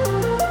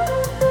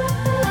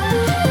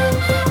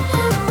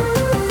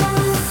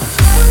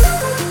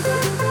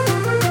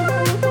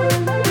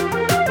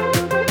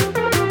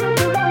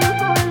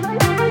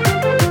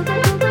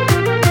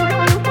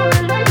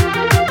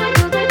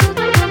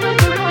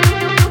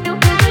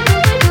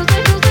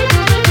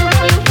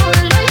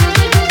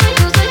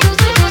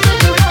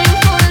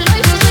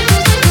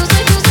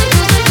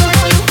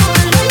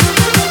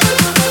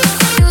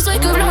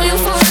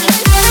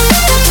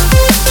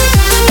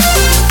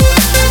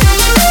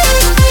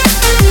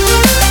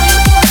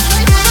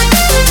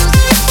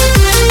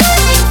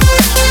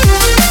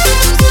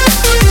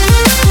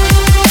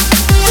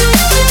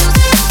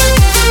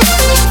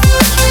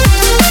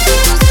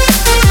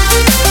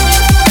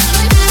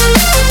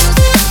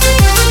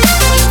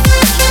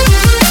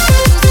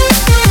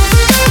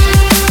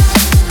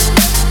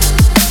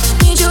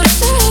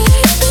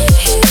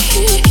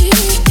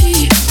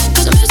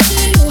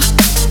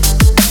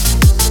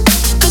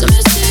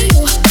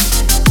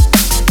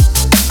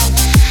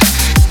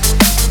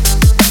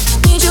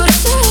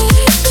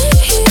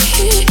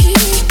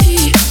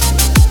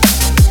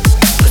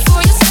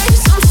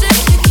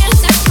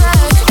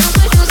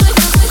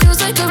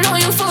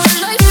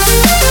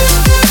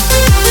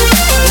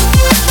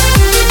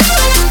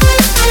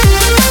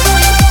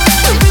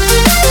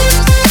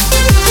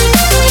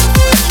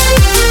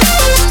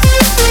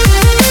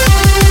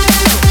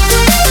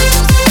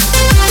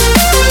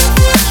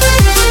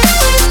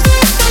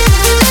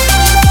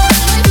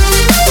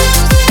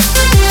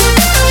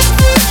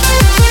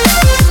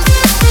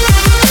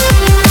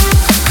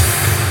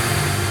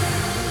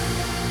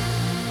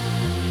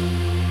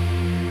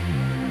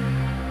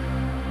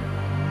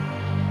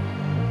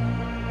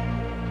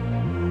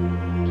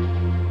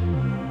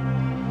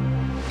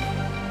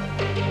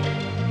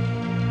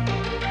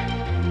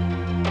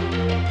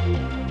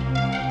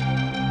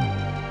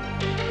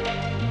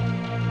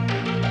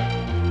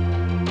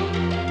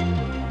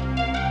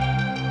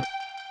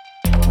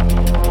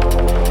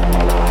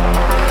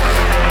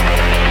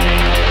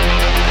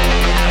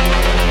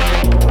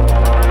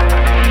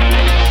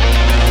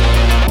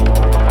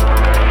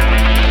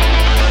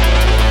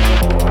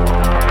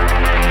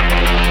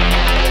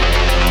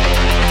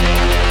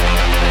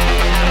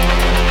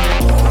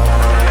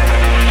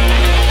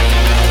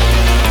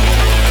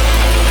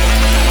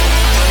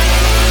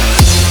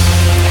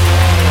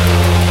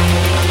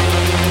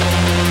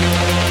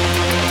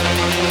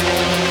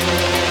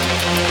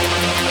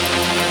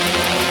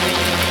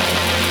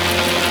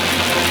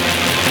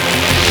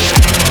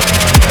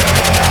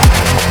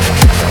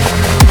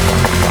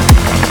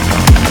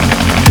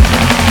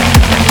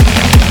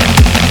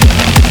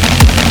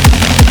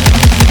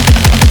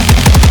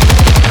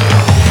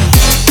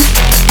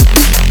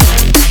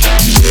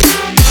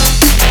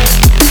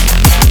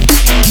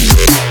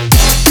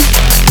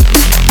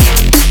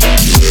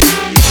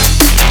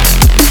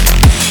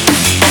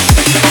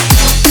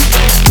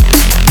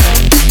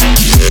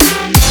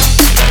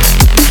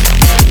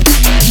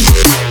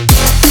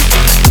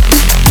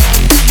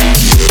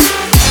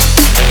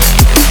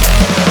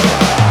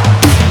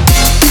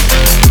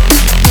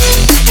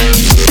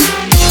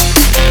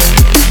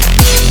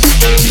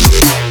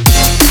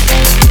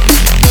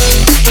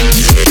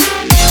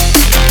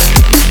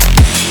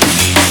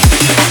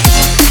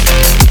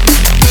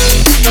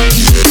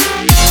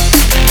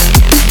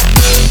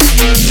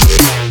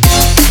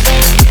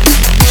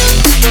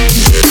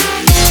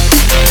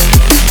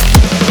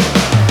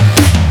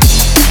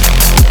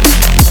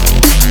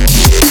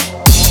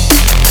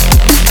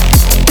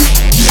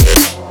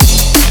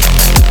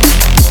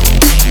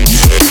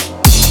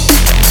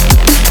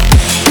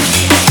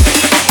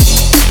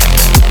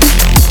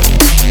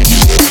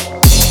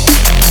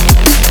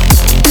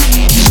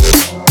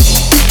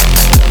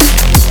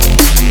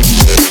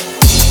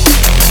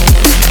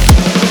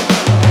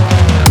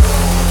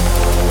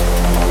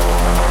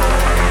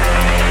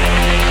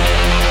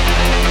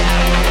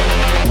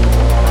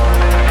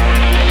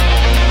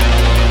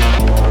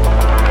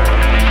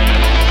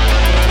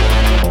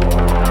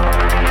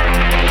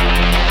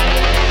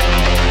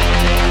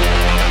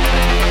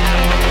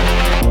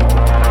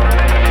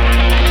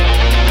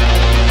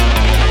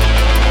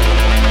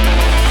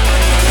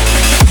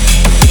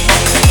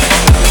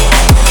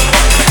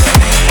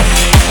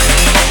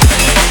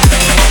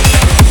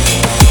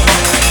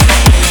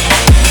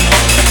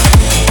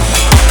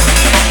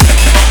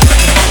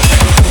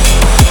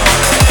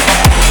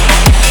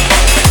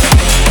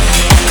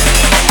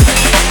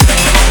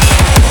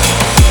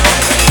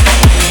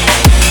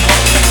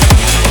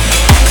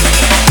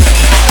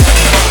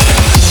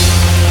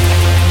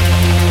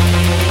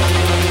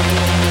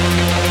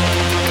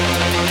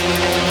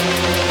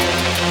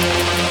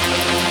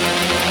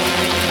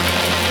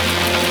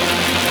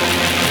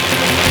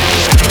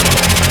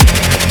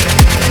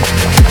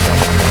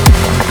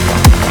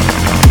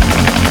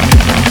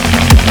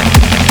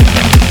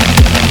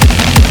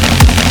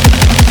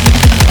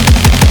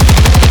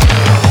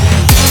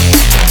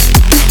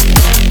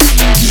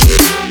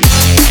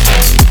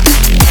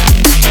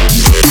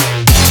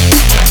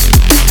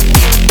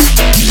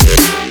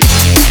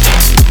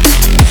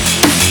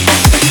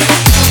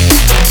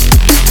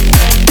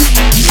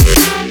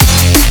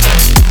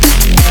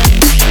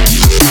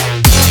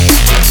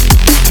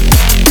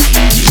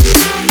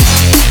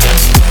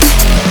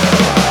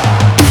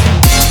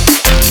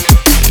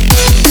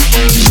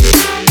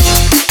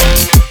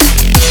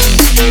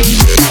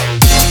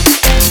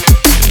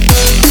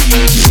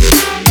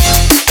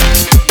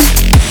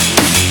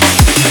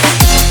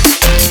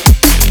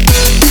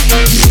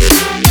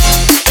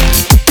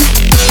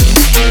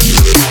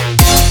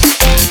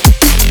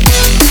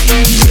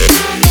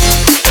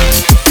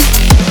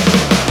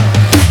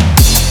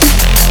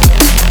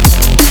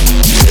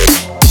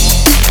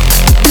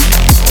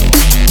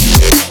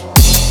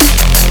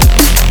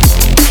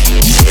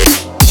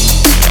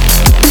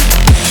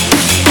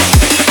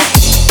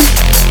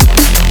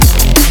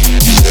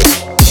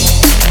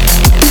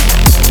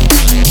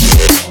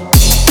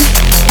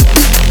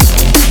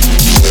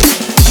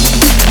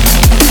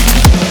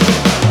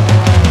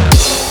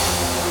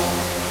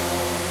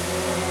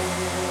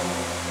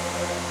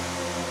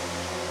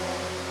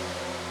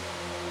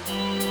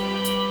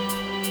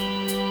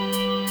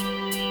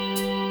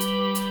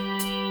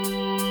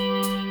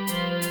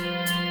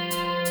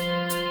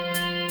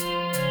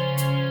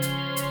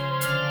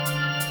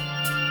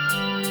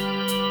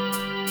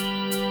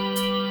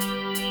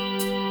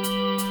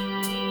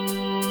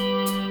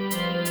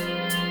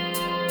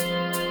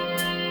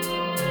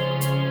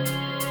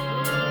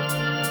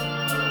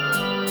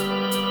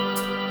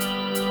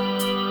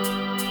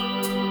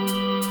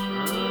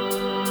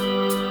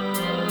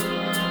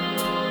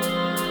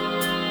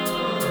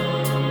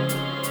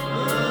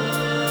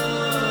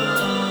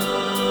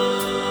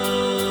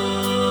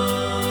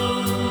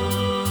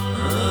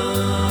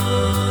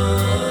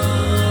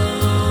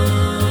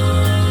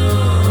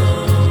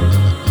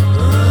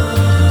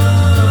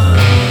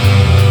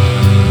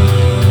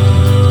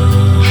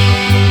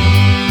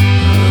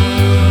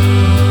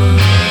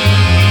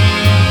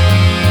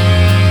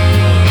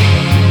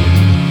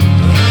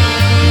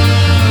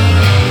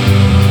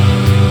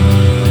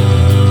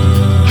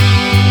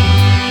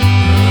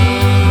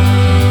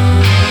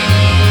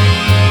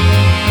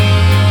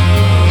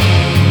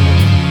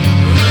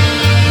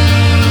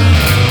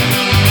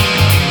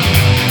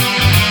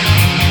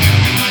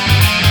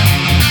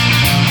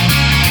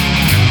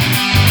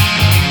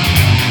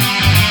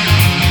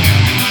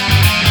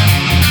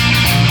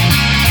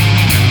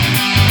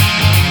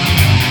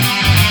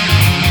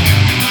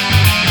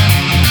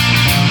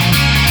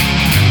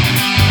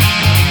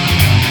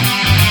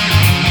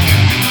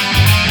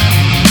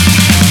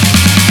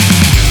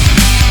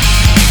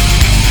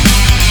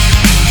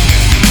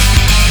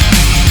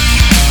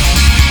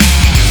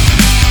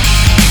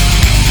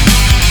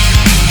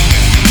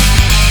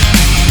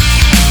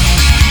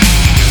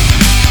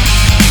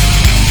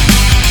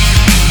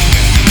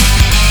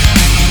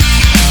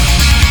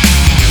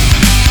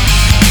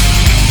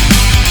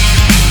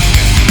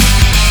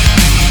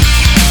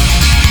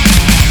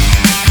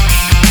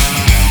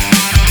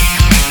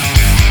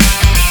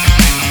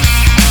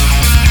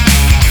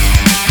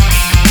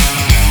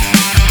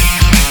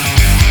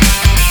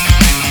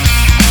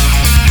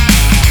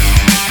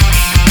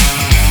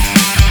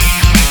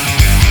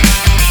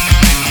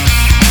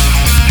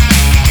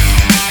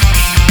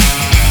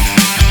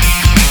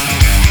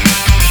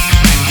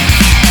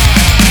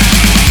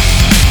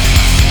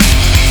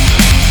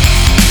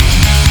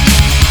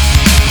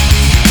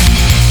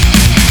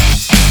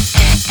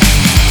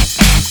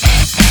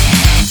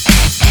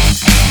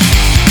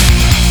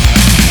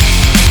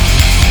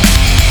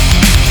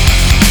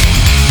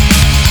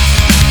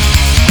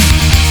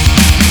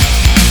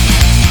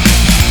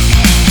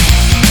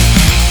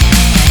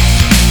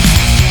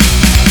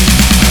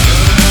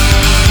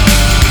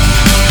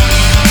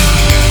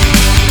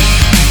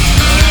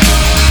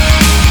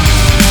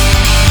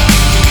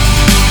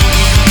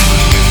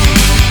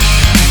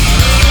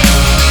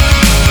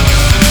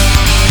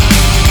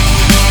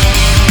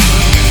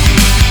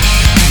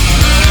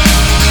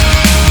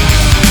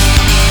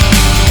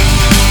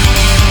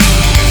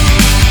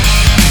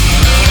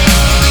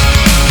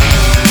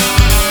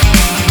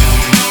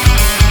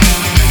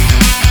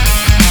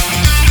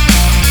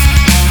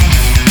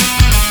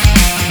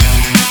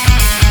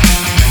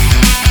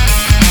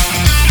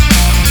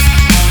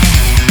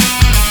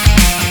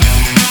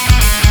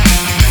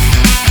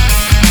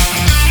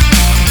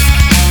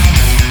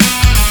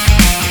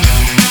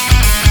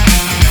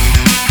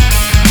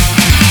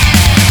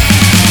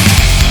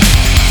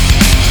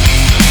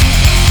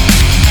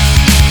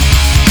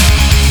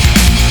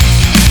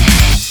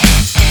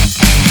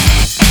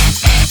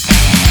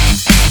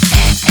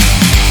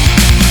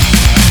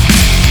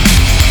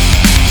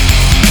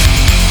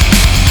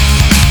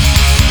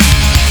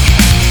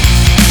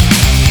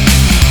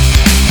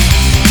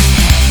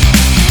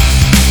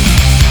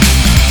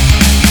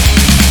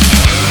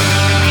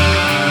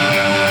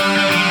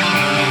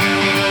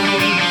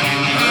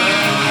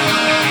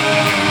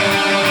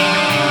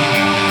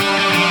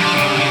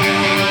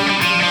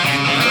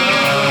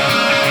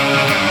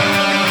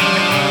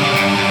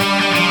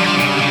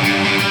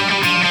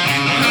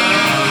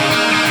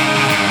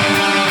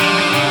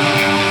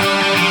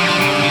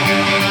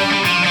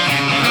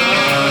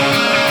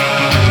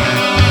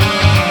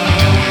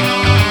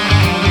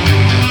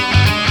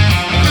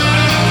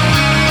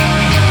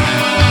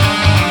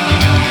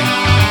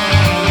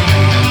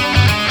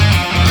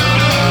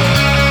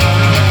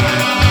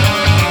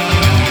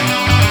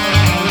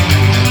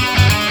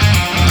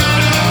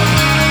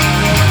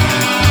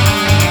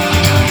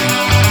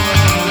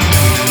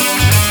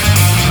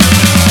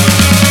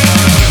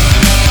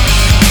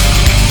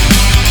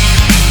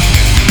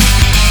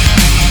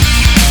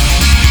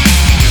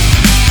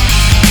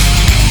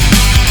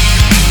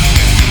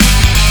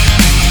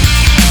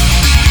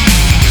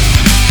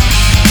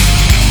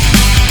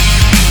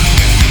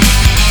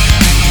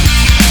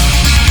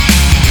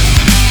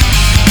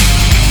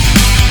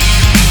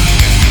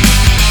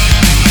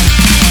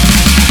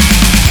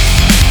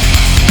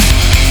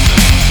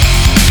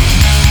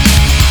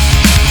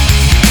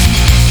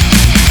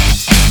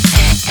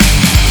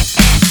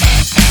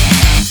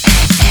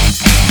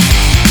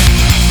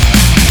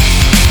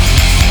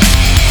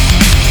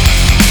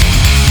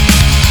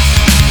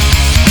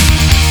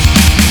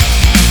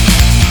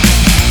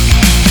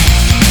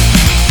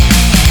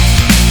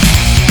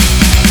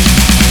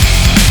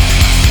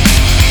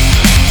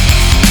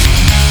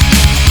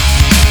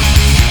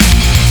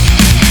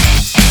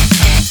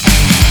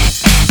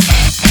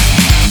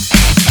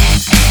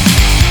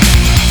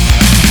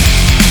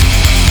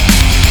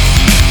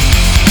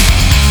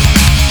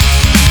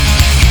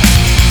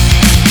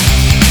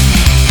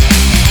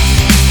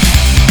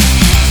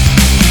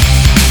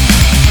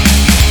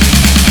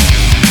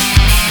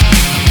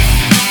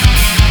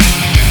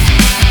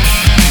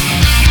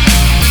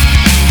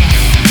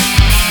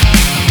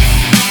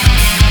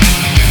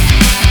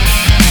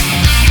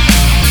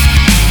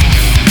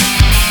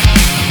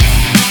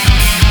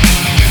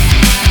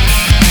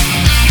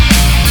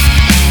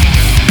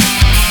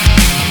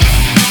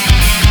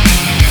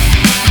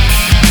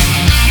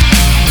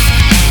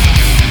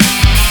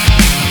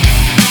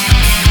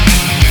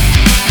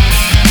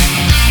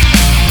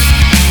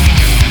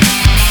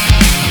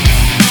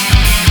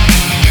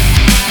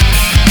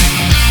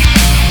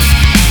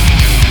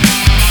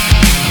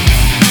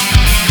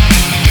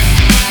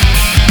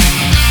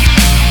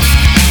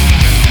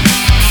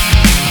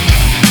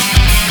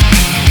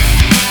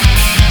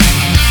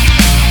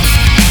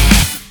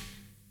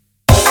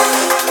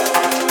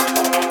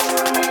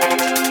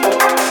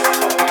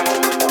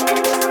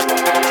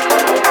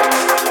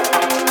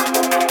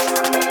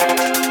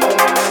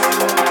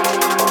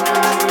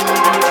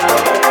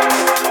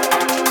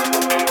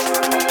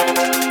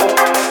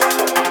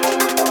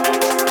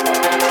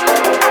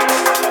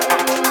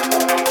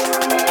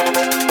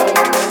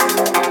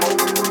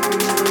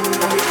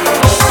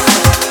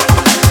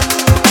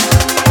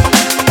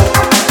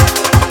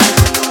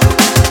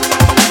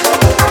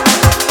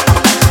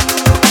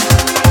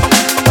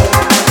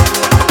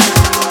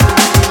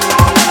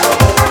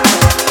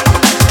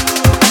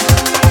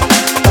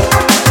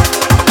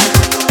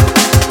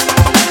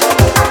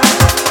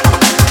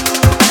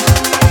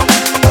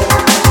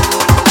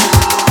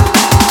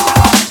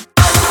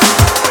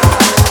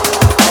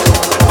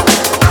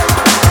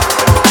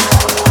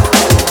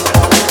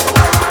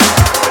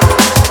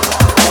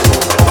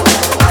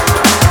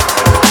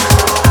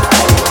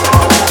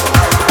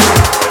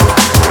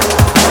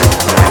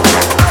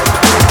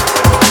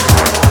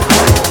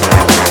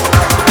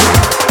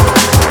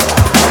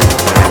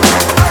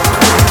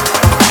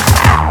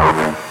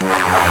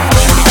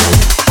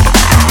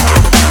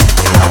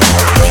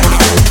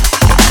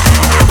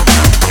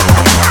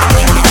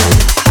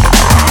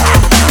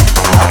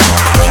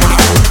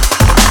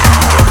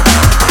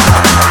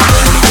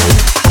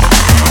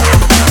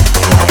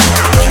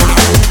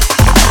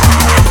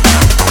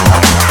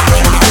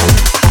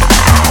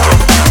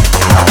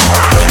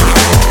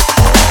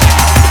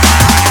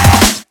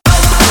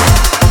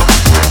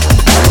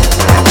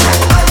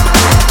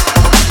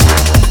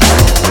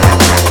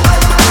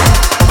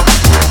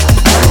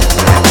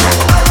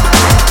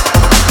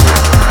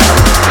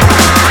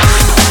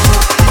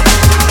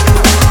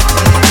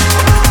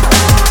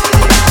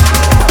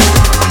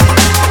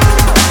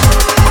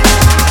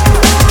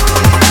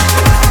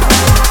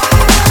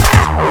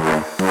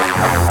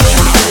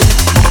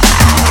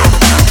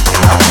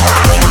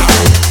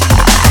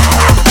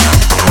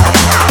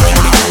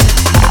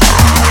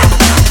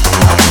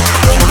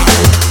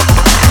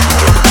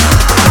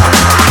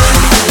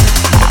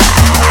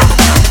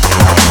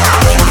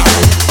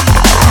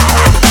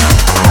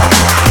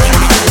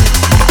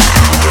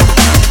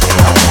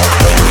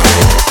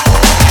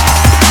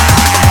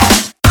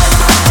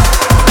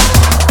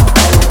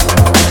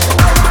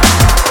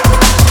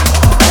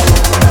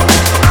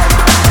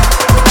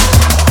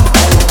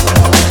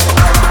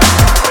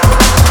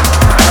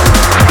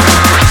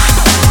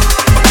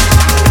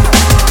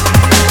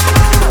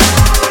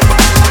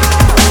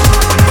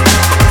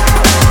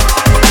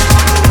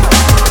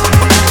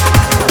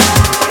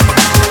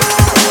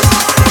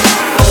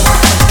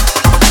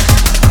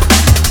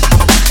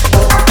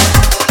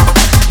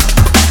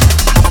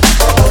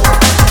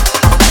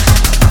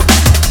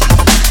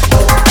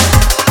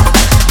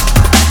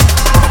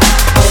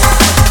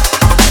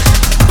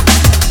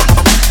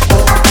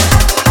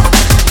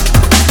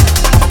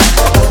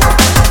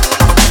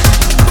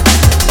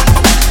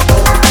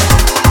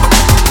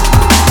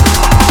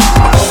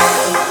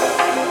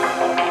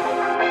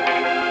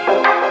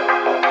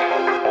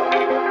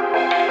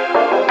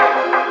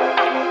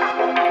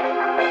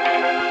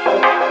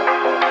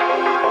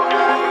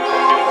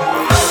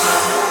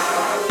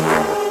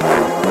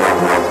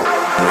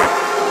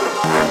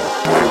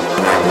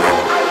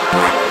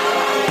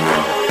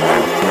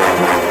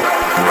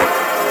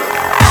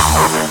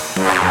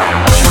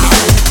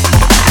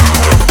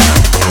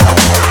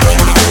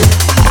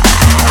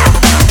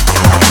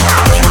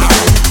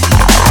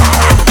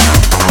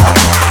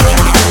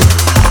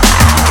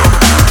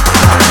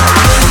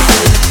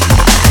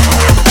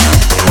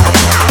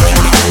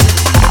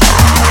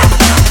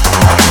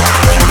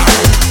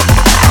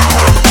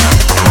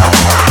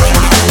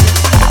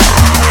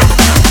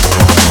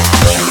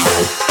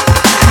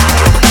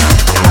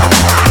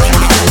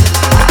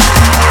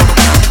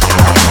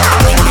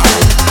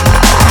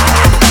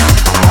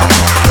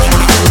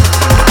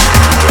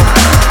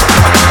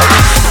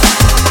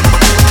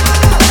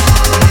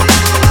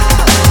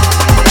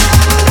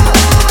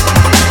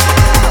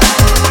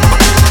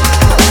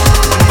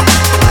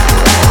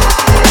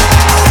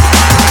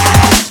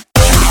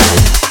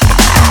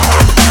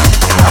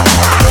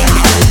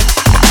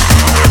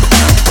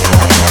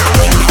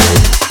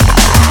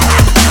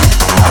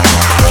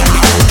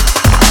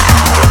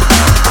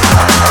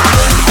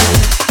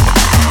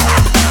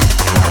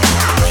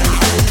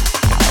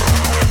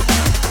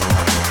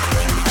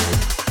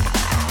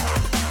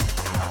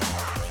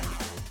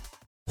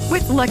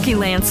 With Lucky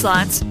Land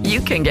Slots,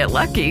 you can get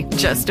lucky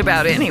just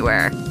about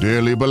anywhere.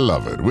 Dearly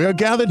beloved, we are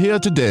gathered here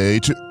today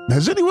to...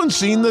 Has anyone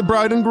seen the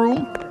bride and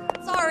groom?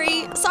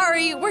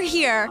 Sorry, we're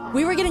here.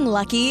 We were getting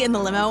lucky in the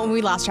limo and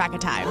we lost track of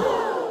time.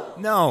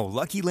 No,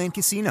 Lucky Land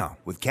Casino,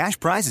 with cash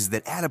prizes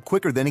that add up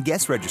quicker than a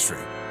guest registry.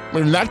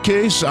 In that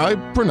case, I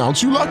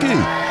pronounce you lucky.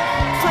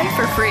 Play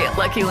for free at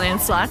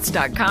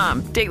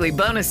LuckyLandSlots.com. Daily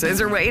bonuses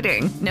are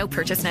waiting. No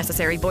purchase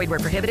necessary. Void where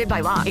prohibited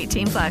by law.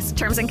 18+.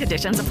 Terms and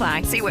conditions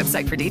apply. See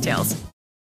website for details.